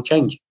things that will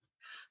change.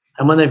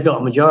 And when they've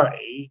got a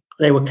majority,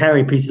 they will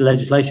carry pieces of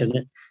legislation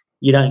that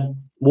you don't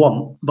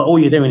want. But all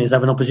you're doing is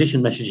having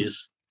opposition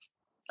messages.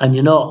 And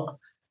you're not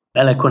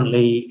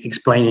eloquently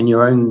explaining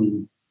your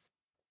own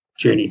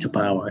journey to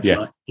power, if you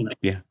like.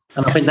 Yeah.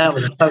 And I think that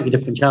was a totally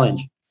different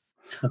challenge.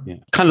 Yeah.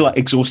 Kind of like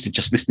exhausted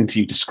just listening to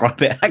you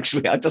describe it.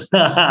 Actually, I just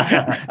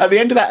at the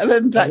end of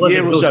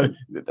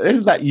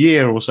that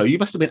year or so, you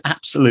must have been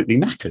absolutely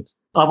knackered.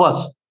 I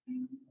was.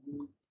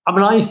 I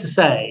mean, I used to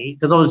say,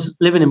 because I was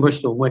living in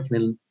Bristol and working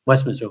in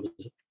Westminster,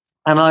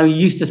 and I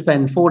used to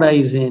spend 4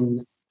 days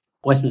in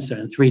Westminster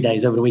and 3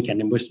 days over the weekend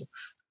in Bristol.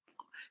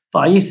 But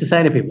I used to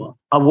say to people,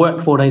 I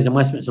work 4 days in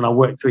Westminster and I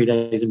work 3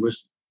 days in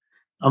Bristol.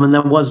 I mean,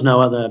 there was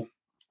no other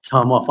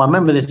time off. I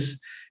remember this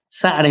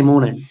Saturday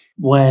morning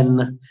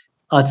when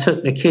I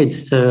took the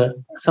kids to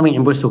something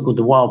in Bristol called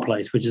the Wild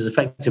Place, which is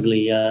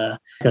effectively a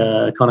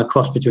kind of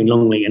cross between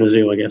Longleat and a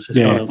zoo, I guess. It's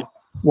kind of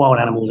wild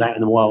animals out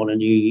in the wild,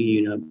 and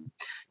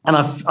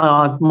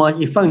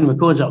and your phone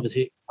records,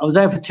 obviously. I was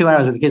there for 2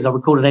 hours with the kids. I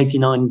recorded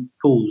 89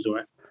 calls,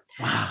 right?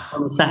 Wow.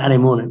 On a Saturday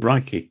morning.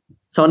 Crikey.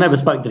 So I never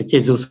spoke to the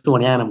kids or saw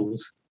any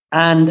animals.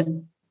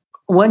 And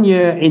when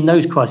you're in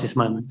those crisis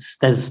moments,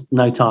 there's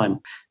no time.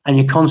 And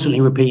you're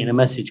constantly repeating a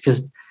message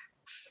because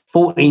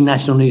 14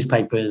 national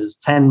newspapers,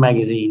 10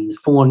 magazines,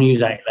 4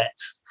 news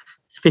outlets,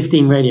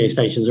 15 radio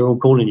stations are all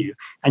calling you.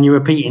 And you're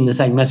repeating the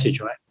same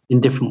message, right?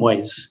 In different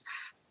ways.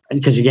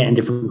 Because you're getting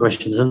different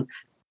questions. And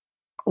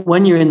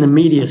when you're in the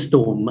media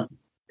storm,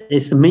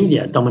 it's the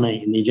media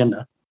dominating the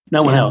agenda.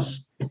 No one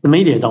else. It's the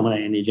media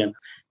dominating the agenda.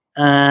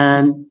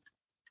 And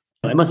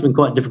it must have been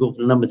quite difficult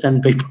for the number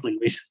 10 people in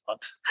recent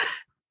months.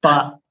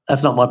 But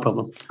that's not my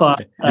problem. But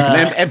you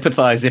can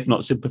empathise, if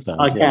not sympathise.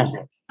 I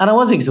can. And I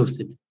was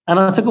exhausted. And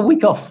I took a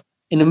week off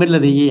in the middle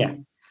of the year.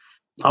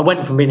 I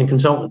went from being a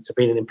consultant to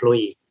being an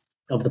employee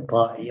of the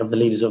party, of the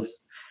leaders' office.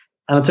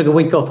 And I took a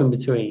week off in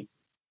between.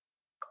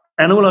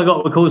 And all I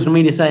got were calls from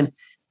media saying,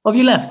 have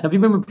you left? Have you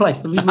been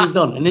replaced? Have you moved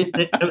on? And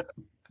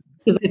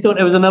because they thought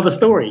there was another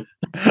story,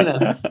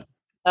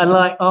 And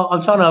like,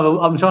 I'm trying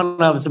to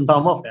have some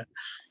time off here.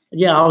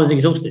 Yeah, I was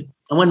exhausted.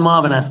 And when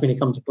Marvin asked me to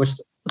come to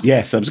Bristol,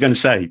 yes, I was going to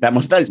say that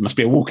must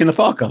be a walk in the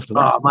park after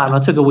that. Oh man, I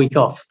took a week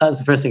off. That was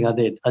the first thing I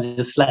did. I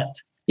just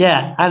slept.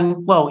 Yeah,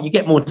 and well, you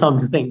get more time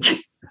to think,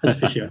 that's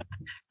for sure.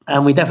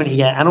 And we definitely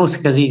get, and also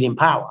because he's in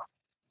power,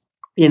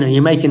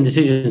 you're making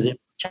decisions that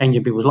change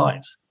people's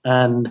lives.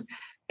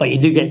 But you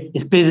do get,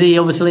 it's busy,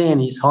 obviously, and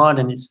it's hard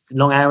and it's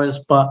long hours,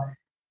 but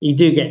you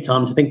do get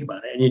time to think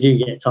about it, and you do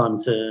get time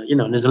to,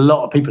 and there's a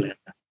lot of people here.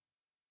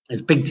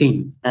 It's a big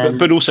team.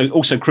 But also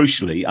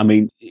crucially, I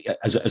mean,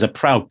 as a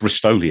proud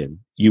Bristolian,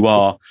 you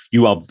are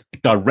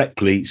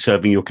directly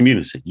serving your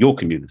community.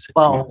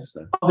 Well,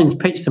 Robin's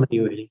pitch to me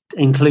really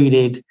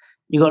included,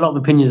 you got a lot of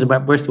opinions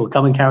about Bristol,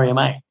 come and carry them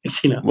out.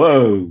 You know.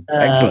 Whoa,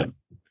 excellent.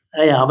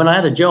 Yeah, I mean, I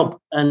had a job.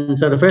 And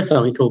so the first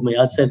time he called me,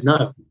 I'd said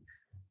no.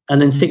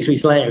 And then 6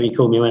 weeks later, he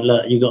called me and went,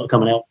 look, you got to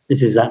come and help.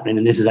 This is happening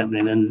and this is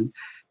happening. And,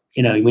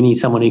 you know, we need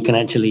someone who can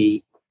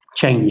actually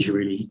change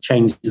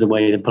the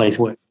way the place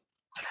works.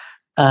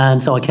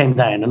 And so I came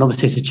down, and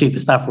obviously it's a chief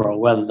of staff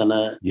role rather than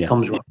a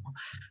comms role.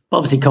 But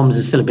obviously comms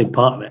is still a big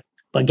part of it.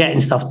 But getting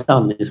stuff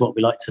done is what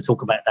we like to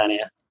talk about down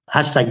here.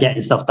 Hashtag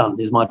getting stuff done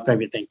is my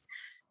favourite thing.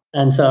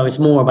 And so it's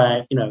more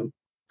about, you know,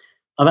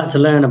 I've had to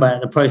learn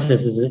about the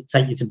processes that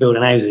take you to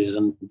building houses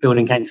and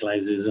building council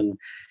houses.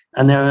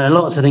 And there are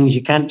lots of things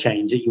you can't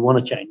change that you want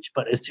to change,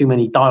 but there's too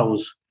many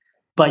dials.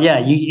 But yeah,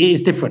 it is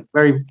different.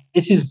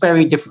 This is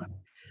very different.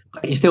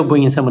 But you're still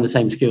bringing some of the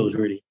same skills,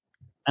 really.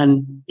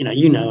 And,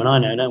 you know, and I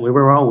know, don't we?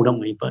 We're old, don't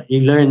we? But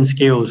you learn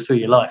skills through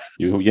your life.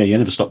 You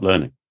never stop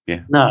learning.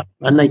 Yeah. No,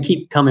 and they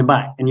keep coming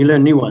back, and you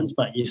learn new ones,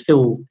 but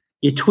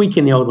you're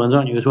tweaking the old ones,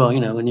 aren't you, as well? You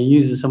know, when you're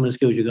using some of the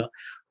skills you got.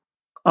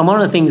 And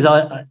one of the things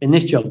in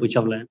this job, which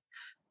I've learned,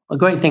 a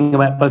great thing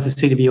about both the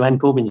CWU and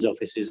Corbyn's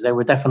office is there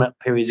were definite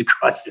periods of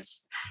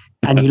crisis,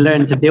 and you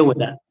learn to deal with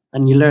that,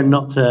 and you learn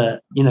not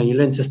to, you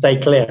learn to stay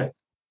clear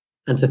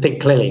and to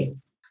think clearly,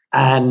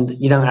 and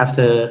you don't have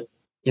to,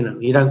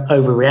 you don't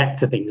overreact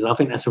to things. I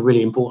think that's a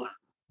really important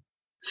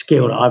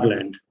skill that I've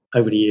learned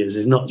over the years,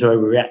 is not to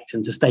overreact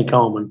and to stay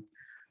calm and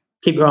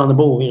keep your eye on the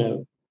ball,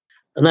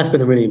 and that's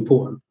been a really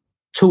important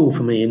tool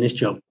for me in this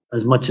job,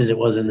 as much as it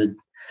was in the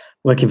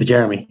working for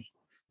Jeremy.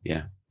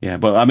 Yeah. Yeah,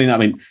 well, I mean,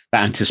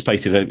 that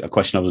anticipated a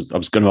question I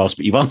was going to ask,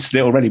 but you've answered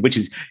it already. Which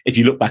is, if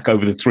you look back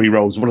over the three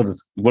roles, what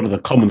are the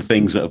common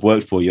things that have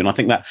worked for you? And I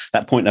think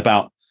that point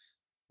about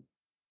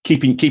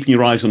keeping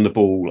your eyes on the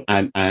ball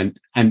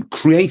and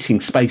creating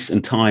space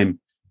and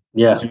time,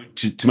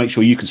 to make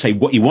sure you can say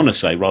what you want to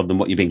say rather than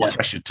what you're being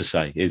pressured to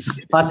say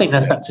is. I think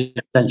that's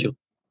absolutely essential.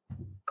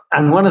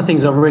 And one of the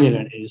things I've really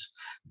learned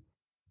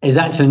is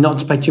actually not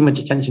to pay too much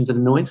attention to the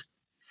noise.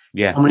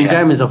 Yeah. I mean, in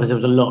Jeremy's office, there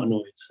was a lot of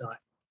noise. Right?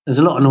 There's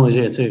a lot of noise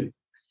here too.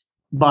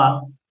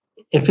 But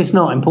if it's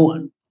not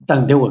important,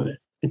 don't deal with it,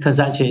 because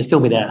actually it'll still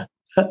be there.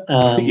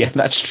 Yeah,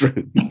 that's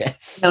true.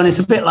 Yes. And it's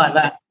a bit like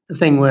that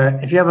thing where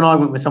if you have an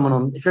argument with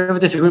someone if you have a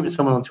disagreement with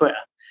someone on Twitter,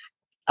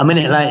 a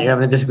minute later you're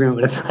having a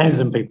disagreement with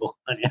 1,000 people.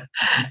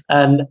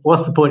 And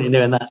what's the point in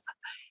doing that?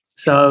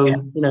 So,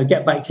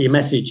 get back to your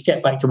message,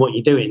 get back to what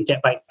you're doing,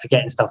 get back to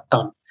getting stuff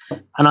done.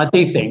 And I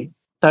do think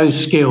those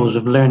skills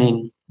of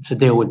learning to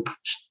deal with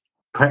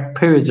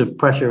periods of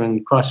pressure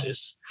and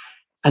crisis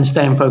and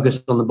staying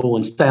focused on the ball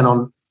and staying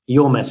on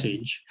your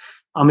message.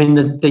 I mean,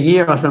 the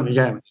year I spent with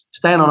Jeremy,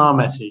 staying on our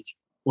message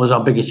was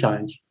our biggest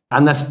challenge.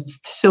 And that's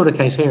still the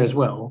case here as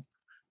well.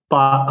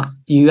 But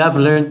you have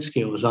learned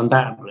skills,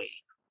 undoubtedly,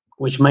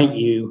 which make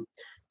you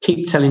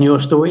keep telling your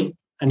story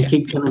and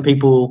keep telling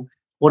people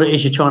what it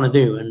is you're trying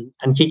to do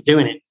and keep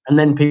doing it. And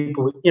then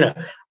people,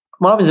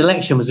 Marvin's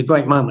election was a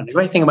great moment. The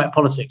great thing about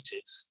politics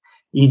is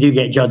you do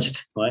get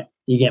judged, right?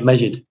 You get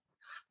measured.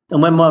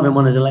 And when Marvin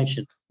won his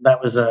election,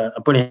 that was a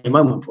brilliant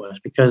moment for us,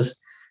 because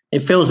it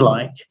feels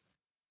like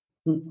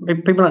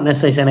people don't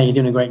necessarily saying, hey, you're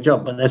doing a great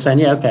job, but they're saying,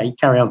 yeah, okay,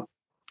 carry on.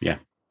 Yeah.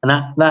 And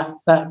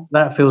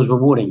that feels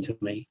rewarding to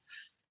me.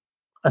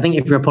 I think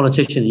if you're a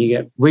politician, you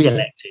get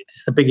re-elected.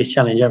 It's the biggest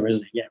challenge ever,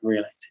 isn't it? Getting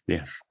re-elected.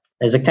 Yeah.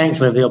 There's a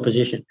councillor of the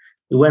opposition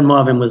who, when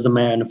Marvin was the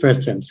mayor in the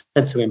first term,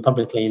 said to him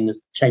publicly in the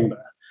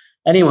chamber,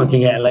 anyone can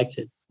get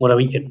elected. Well,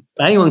 we can.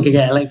 But anyone can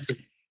get elected.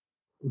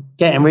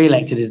 Getting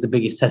re-elected is the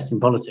biggest test in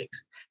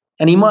politics.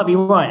 And he might be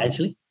right,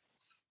 actually.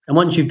 And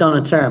once you've done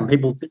a term,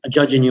 people are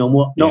judging you on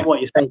what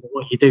you say, but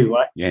what you do,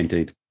 right? Yeah,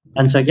 indeed.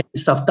 And so getting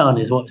stuff done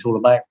is what it's all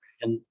about.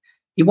 And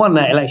he won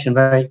that election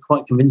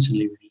quite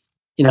convincingly,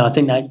 really. I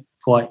think that's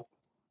quite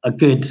a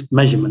good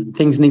measurement.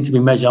 Things need to be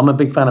measured. I'm a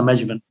big fan of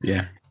measurement.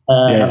 Yeah.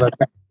 As I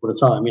say all the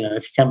time,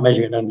 if you can't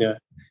measure it, don't do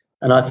it.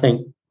 And I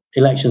think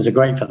elections are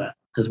great for that,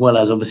 as well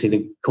as obviously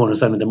the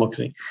cornerstone of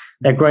democracy.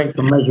 They're great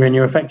for measuring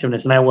your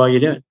effectiveness and how well you're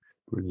doing.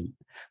 Brilliant.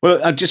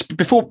 Well, just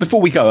before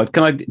we go,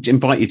 can I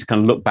invite you to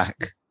kind of look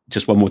back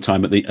just one more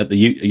time at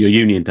your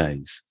union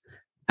days,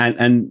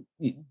 and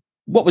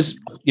what was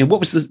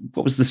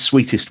the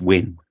sweetest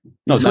win?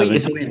 The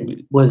sweetest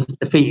win was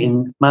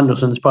defeating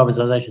Mandelson's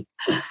privatisation.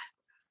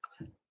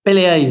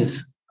 Billy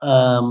Hayes,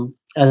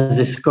 as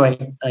this great,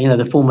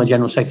 the former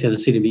general secretary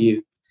of the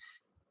CWU,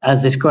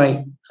 has this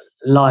great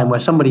line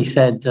where somebody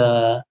said,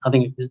 I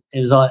think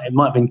it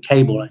might have been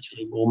Cable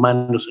actually, or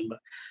Mandelson, but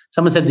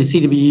someone said the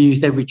CWU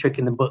used every trick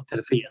in the book to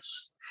defeat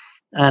us.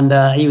 And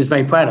he was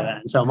very proud of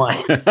that, and so am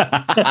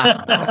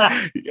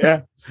I.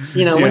 Yeah.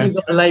 When you've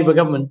got the Labour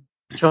government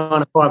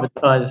trying to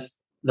privatise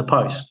the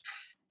post,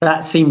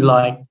 that seemed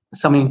like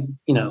something,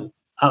 that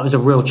was a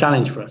real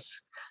challenge for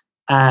us.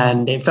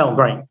 And it felt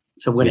great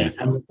to win it.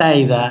 And the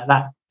day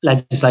that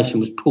legislation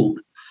was pulled,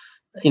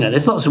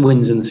 there's lots of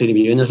wins in the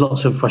CWU and there's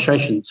lots of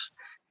frustrations.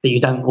 that you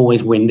don't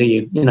always win, do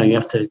you? You know, you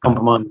have to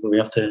compromise, or you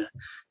have to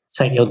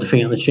take your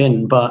defeat on the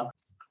chin. But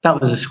that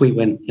was a sweet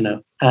win, you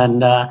know.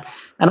 And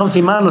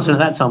obviously Mandelson at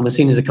that time was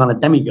seen as a kind of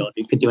demigod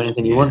who could do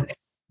anything he wanted.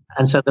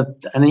 And so,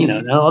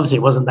 obviously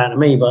it wasn't down to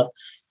me, but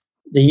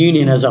the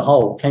union as a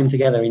whole came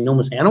together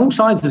enormously, and all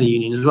sides of the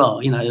union as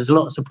well. You know, there's a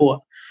lot of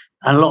support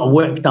and a lot of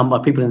work done by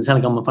people in the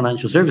telecom and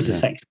financial services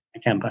sector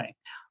in the campaign.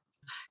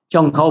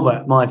 John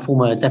Colbert, my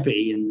former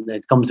deputy in the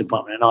comms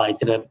department, and I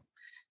did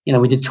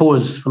we did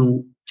tours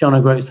from John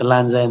O'Groats to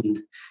Land's End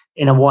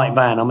in a white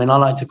van. I mean, I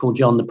like to call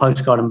John the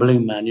postcard and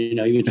balloon man. You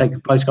know, he would take a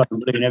postcard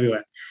and balloon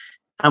everywhere.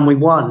 And we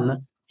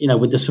won, you know,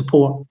 with the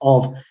support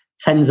of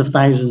tens of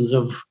thousands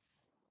of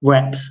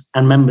reps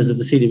and members of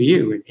the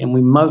CWU, really. And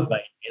we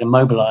motivated and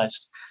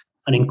mobilized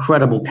an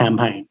incredible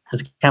campaign.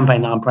 It's a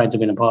campaign that I'm proud to have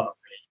been a part of,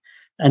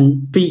 really.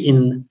 And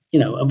beating, you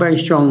know, a very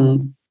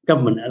strong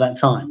government at that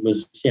time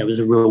was a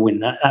real win.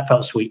 That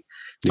felt sweet.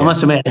 Yeah. I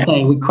must admit,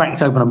 we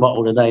cracked open a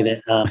bottle today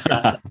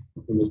that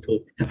was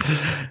cool.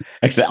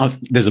 Excellent.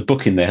 There's a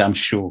book in there, I'm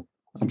sure.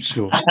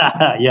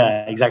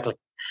 Yeah, exactly.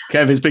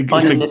 Kev, it's been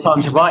the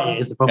time to write it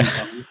is the problem.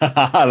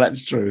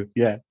 That's true.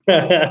 Yeah.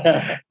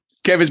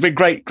 Kev, it's been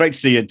great to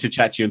see you and to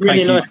chat to you. And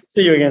really nice to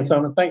see you again,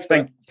 Simon. Thanks.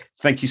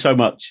 Thank you so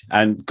much,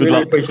 and good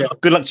luck.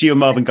 Good luck to you and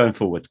Marvin going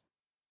forward.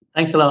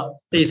 Thanks a lot.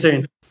 See you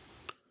soon.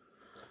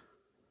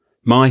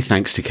 My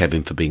thanks to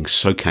Kevin for being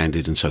so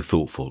candid and so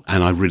thoughtful,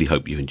 and I really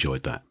hope you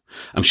enjoyed that.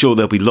 I'm sure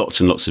there'll be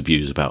lots and lots of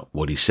views about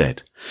what he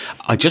said.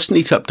 I just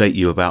need to update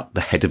you about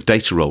the head of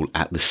data role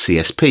at the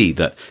CSP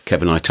that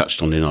Kevin and I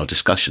touched on in our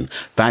discussion.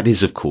 That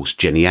is, of course,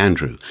 Jenny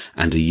Andrew,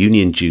 and a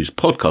Union Jews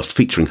podcast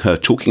featuring her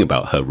talking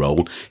about her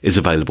role is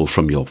available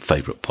from your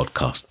favourite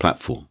podcast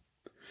platform.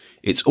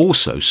 It's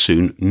also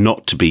soon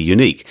not to be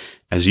unique,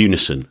 as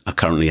Unison are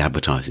currently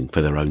advertising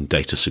for their own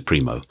Data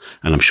Supremo,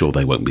 and I'm sure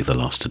they won't be the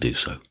last to do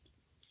so.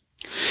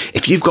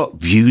 If you've got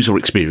views or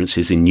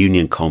experiences in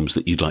union comms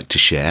that you'd like to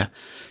share,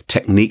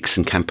 techniques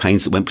and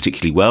campaigns that went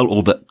particularly well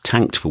or that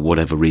tanked for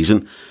whatever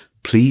reason,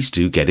 please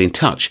do get in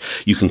touch.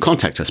 You can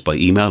contact us by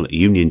email at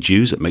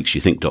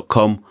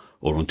unionjews@makesyouthink.com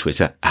or on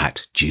Twitter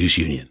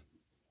 @JewsUnion.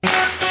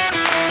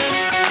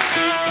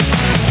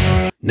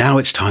 Now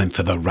it's time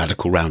for the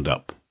Radical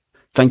Roundup.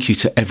 Thank you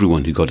to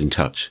everyone who got in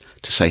touch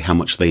to say how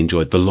much they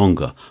enjoyed the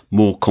longer,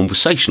 more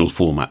conversational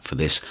format for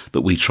this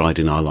that we tried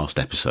in our last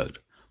episode.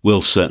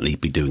 We'll certainly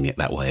be doing it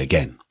that way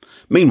again.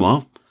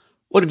 Meanwhile,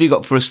 what have you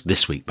got for us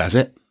this week,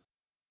 Bazet?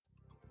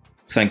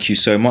 Thank you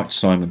so much,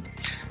 Simon.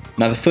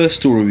 Now, the first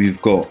story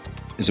we've got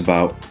is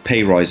about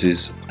pay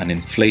rises and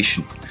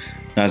inflation.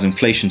 Now, as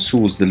inflation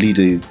soars, the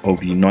leader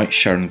of Unite,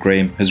 Sharon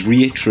Graham, has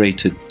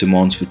reiterated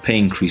demands for pay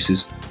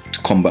increases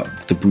to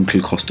combat the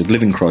brutal cost of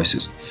living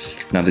crisis.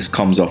 Now, this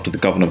comes after the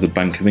Governor of the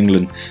Bank of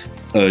England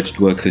urged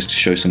workers to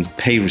show some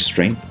pay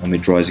restraint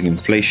amid rising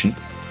inflation.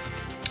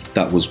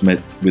 That was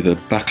met with a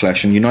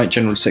backlash, and Unite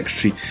General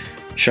Secretary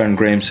Sharon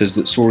Graham says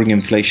that soaring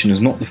inflation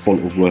is not the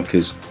fault of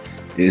workers.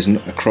 It is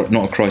not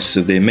a crisis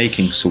of their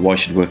making, so why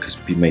should workers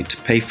be made to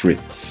pay for it?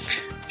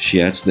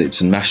 She adds that it's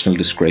a national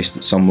disgrace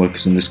that some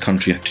workers in this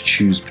country have to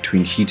choose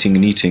between heating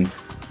and eating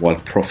while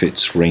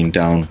profits rain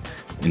down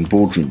in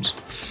boardrooms.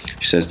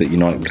 She says that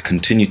Unite will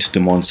continue to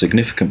demand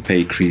significant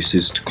pay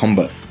increases to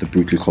combat the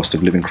brutal cost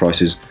of living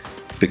crisis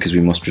because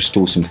we must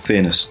restore some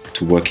fairness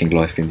to working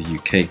life in the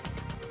UK.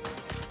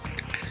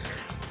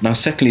 Now,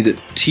 secondly, the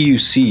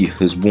TUC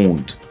has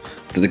warned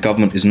that the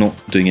government is not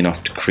doing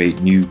enough to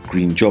create new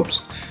green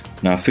jobs.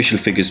 Now, official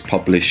figures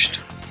published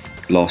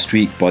last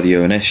week by the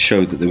ONS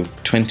showed that there were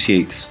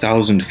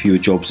 28,000 fewer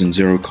jobs in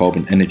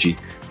zero-carbon energy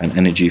and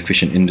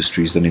energy-efficient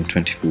industries than in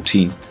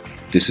 2014.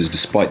 This is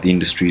despite the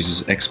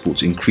industry's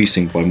exports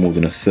increasing by more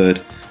than a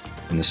third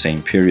in the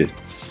same period.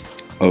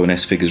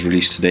 ONS figures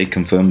released today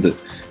confirmed that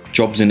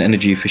jobs in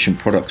energy-efficient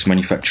products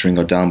manufacturing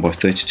are down by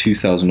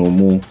 32,000 or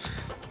more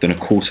than a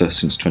quarter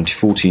since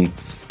 2014.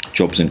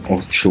 Jobs in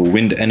offshore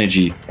wind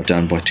energy are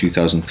down by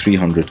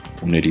 2,300,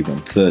 or nearly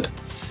one-third.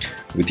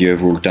 With the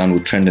overall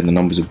downward trend in the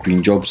numbers of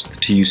green jobs, the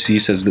TUC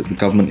says that the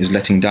government is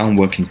letting down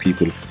working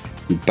people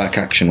who back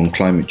action on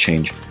climate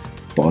change,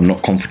 but are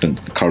not confident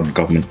that the current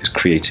government is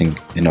creating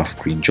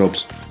enough green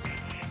jobs.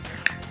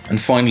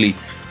 And finally,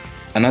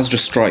 an ASDA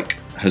strike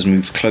has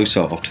moved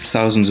closer after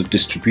thousands of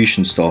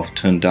distribution staff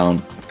turned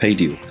down a pay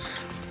deal.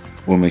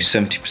 Almost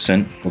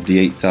 70% of the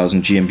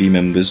 8,000 GMB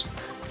members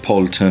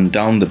polled turned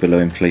down the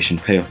below-inflation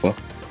pay offer,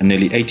 and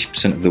nearly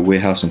 80% of the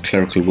warehouse and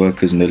clerical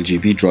workers and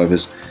LGV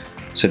drivers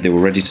said they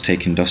were ready to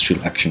take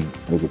industrial action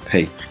over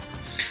pay.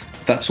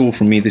 That's all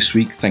from me this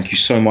week. Thank you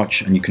so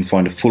much, and you can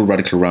find a full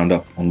Radical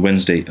Roundup on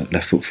Wednesday at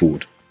Left Foot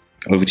Forward.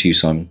 Over to you,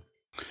 Simon.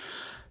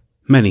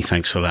 Many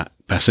thanks for that,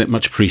 Bassett.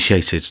 Much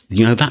appreciated.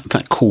 You know,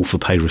 that call for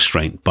pay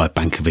restraint by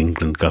Bank of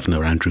England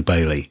Governor Andrew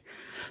Bailey,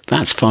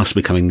 that's fast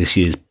becoming this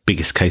year's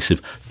biggest case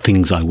of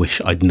things I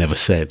wish I'd never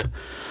said.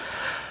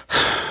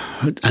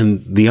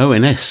 And the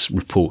ONS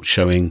report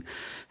showing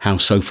how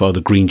so far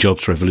the green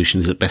jobs revolution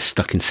is at best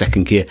stuck in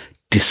second gear,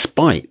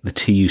 despite the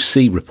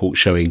TUC report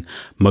showing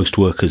most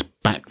workers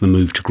back the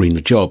move to greener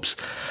jobs.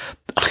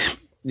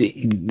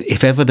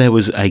 if ever there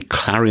was a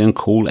clarion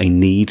call, a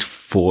need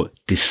for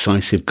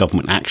decisive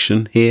government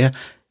action here,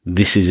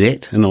 this is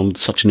it. And on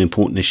such an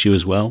important issue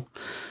as well,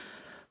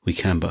 we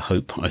can but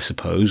hope, I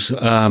suppose.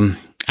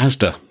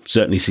 Asda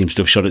certainly seems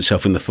to have shot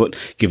itself in the foot,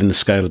 given the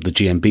scale of the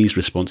GMB's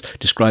response,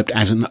 described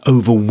as an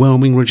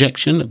overwhelming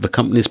rejection of the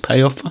company's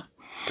pay offer.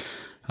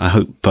 I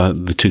hope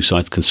the two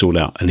sides can sort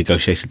out a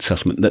negotiated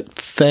settlement that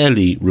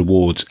fairly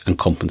rewards and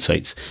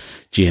compensates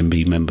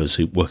GMB members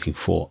who are working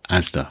for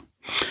Asda.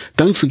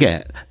 Don't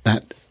forget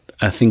that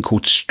a thing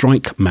called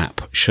Strike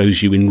Map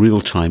shows you in real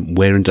time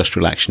where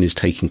industrial action is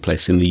taking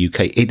place in the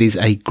UK. It is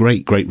a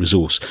great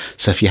resource.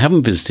 So if you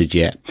haven't visited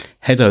yet,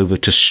 head over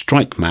to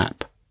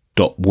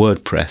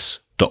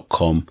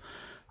strikemap.wordpress.com.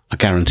 I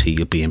guarantee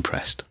you'll be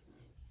impressed.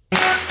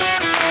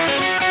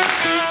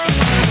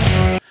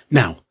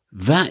 Now,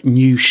 that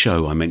new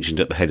show I mentioned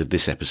at the head of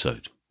this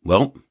episode,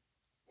 well,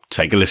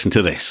 take a listen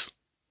to this.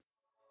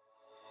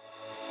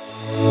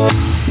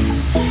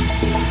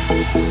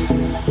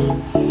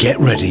 Get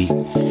ready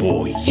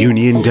for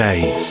Union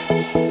Days.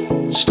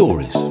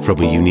 Stories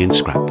from a union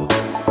scrapbook.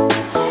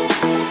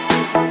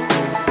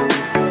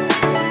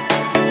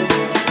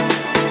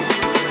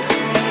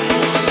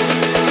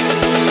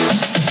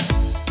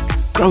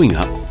 Growing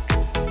up,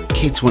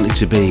 kids wanted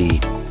to be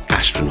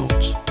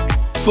astronauts,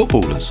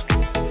 footballers,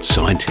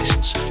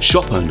 scientists,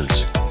 shop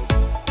owners.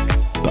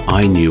 But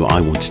I knew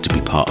I wanted to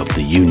be part of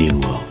the union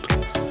world,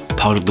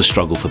 part of the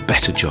struggle for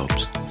better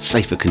jobs,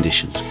 safer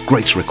conditions,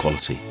 greater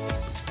equality.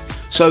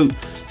 So,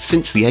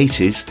 since the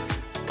 80s,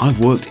 I've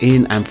worked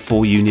in and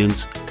for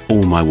unions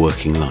all my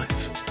working life.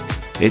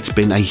 It's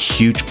been a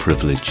huge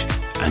privilege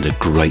and a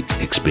great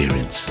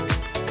experience.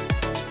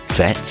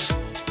 Vets,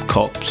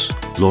 cops,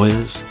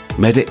 lawyers,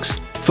 medics,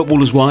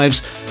 footballers'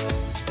 wives,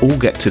 all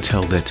get to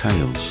tell their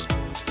tales.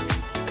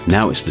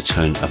 Now it's the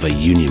turn of a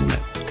union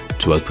rep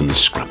to open the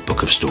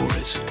scrapbook of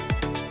stories.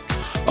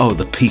 Oh,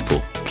 the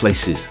people,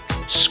 places,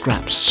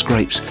 scraps,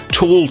 scrapes,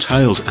 tall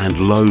tales and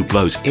low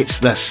blows. It's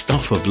the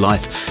stuff of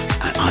life,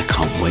 and I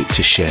can't wait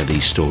to share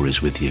these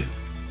stories with you.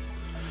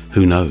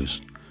 Who knows?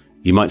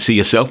 You might see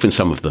yourself in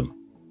some of them.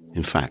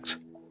 In fact,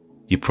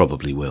 you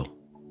probably will.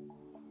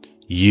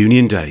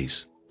 Union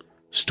Days.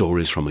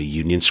 Stories from a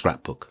union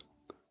scrapbook.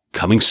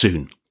 Coming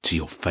soon to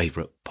your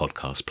favourite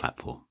podcast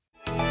platform.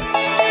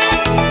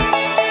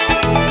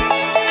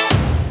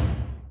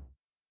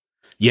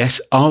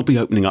 Yes, I'll be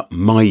opening up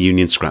my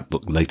union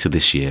scrapbook later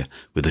this year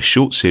with a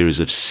short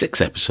series of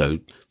 6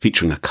 episodes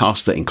featuring a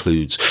cast that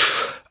includes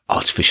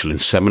artificial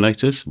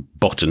inseminators,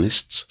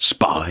 botanists,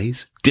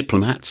 spies,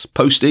 diplomats,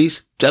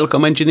 posties,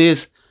 telecom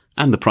engineers,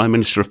 and the Prime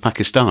Minister of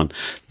Pakistan.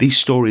 These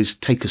stories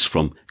take us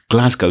from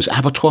Glasgow's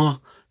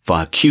abattoir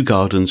via Kew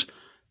Gardens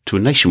to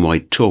a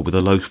nationwide tour with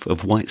a loaf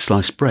of white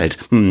sliced bread.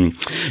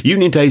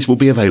 Union Days will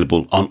be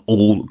available on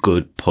all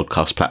good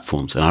podcast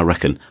platforms, and I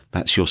reckon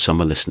that's your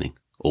summer listening.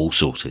 All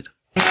sorted.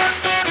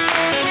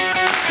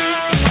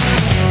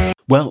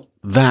 Well,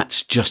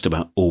 that's just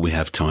about all we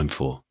have time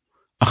for.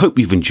 I hope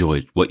you've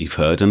enjoyed what you've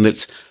heard and that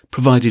it's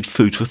provided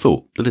food for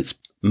thought, that it's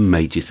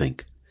made you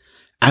think.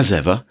 As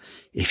ever,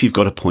 if you've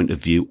got a point of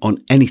view on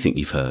anything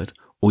you've heard,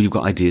 or you've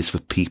got ideas for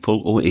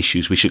people or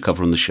issues we should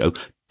cover on the show,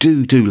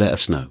 do let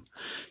us know.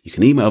 You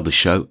can email the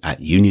show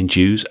at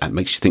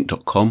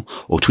unionjews@makesyouthink.com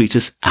or tweet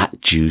us at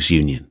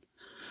JewsUnion.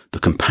 The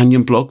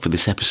companion blog for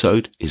this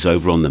episode is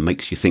over on the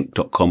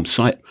makesyouthink.com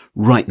site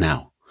right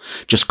now.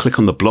 Just click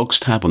on the blogs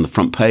tab on the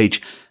front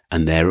page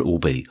and there it will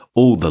be.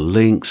 All the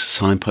links,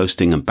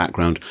 signposting and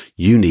background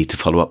you need to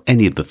follow up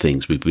any of the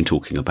things we've been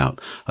talking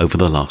about over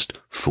the last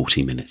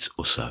 40 minutes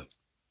or so.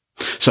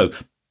 So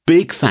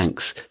big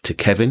thanks to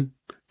Kevin,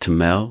 to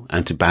Mel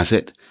and to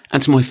Bazit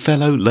and to my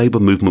fellow Labour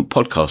Movement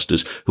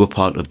podcasters who are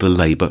part of the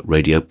Labour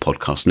Radio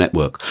Podcast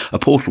Network, a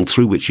portal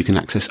through which you can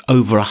access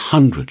over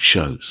 100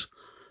 shows.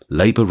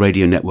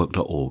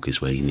 LabourRadioNetwork.org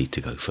is where you need to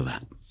go for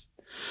that.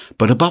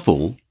 But above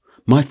all,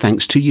 my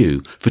thanks to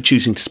you for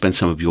choosing to spend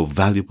some of your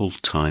valuable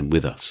time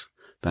with us.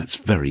 That's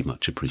very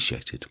much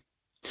appreciated.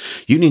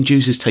 Union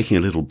Jews is taking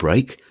a little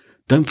break.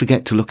 Don't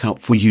forget to look out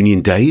for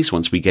Union Days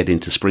once we get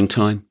into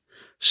springtime.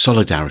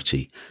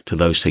 Solidarity to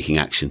those taking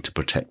action to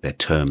protect their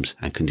terms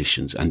and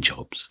conditions and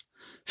jobs.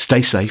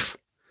 Stay safe,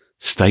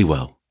 stay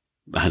well,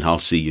 and I'll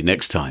see you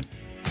next time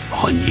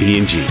on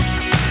Union Jews.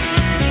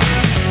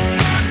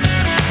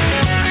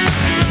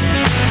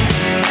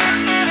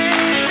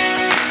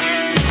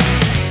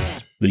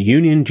 The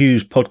Union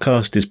Jews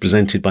podcast is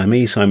presented by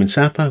me, Simon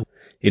Sapper.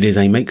 It is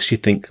a Makes You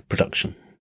Think production.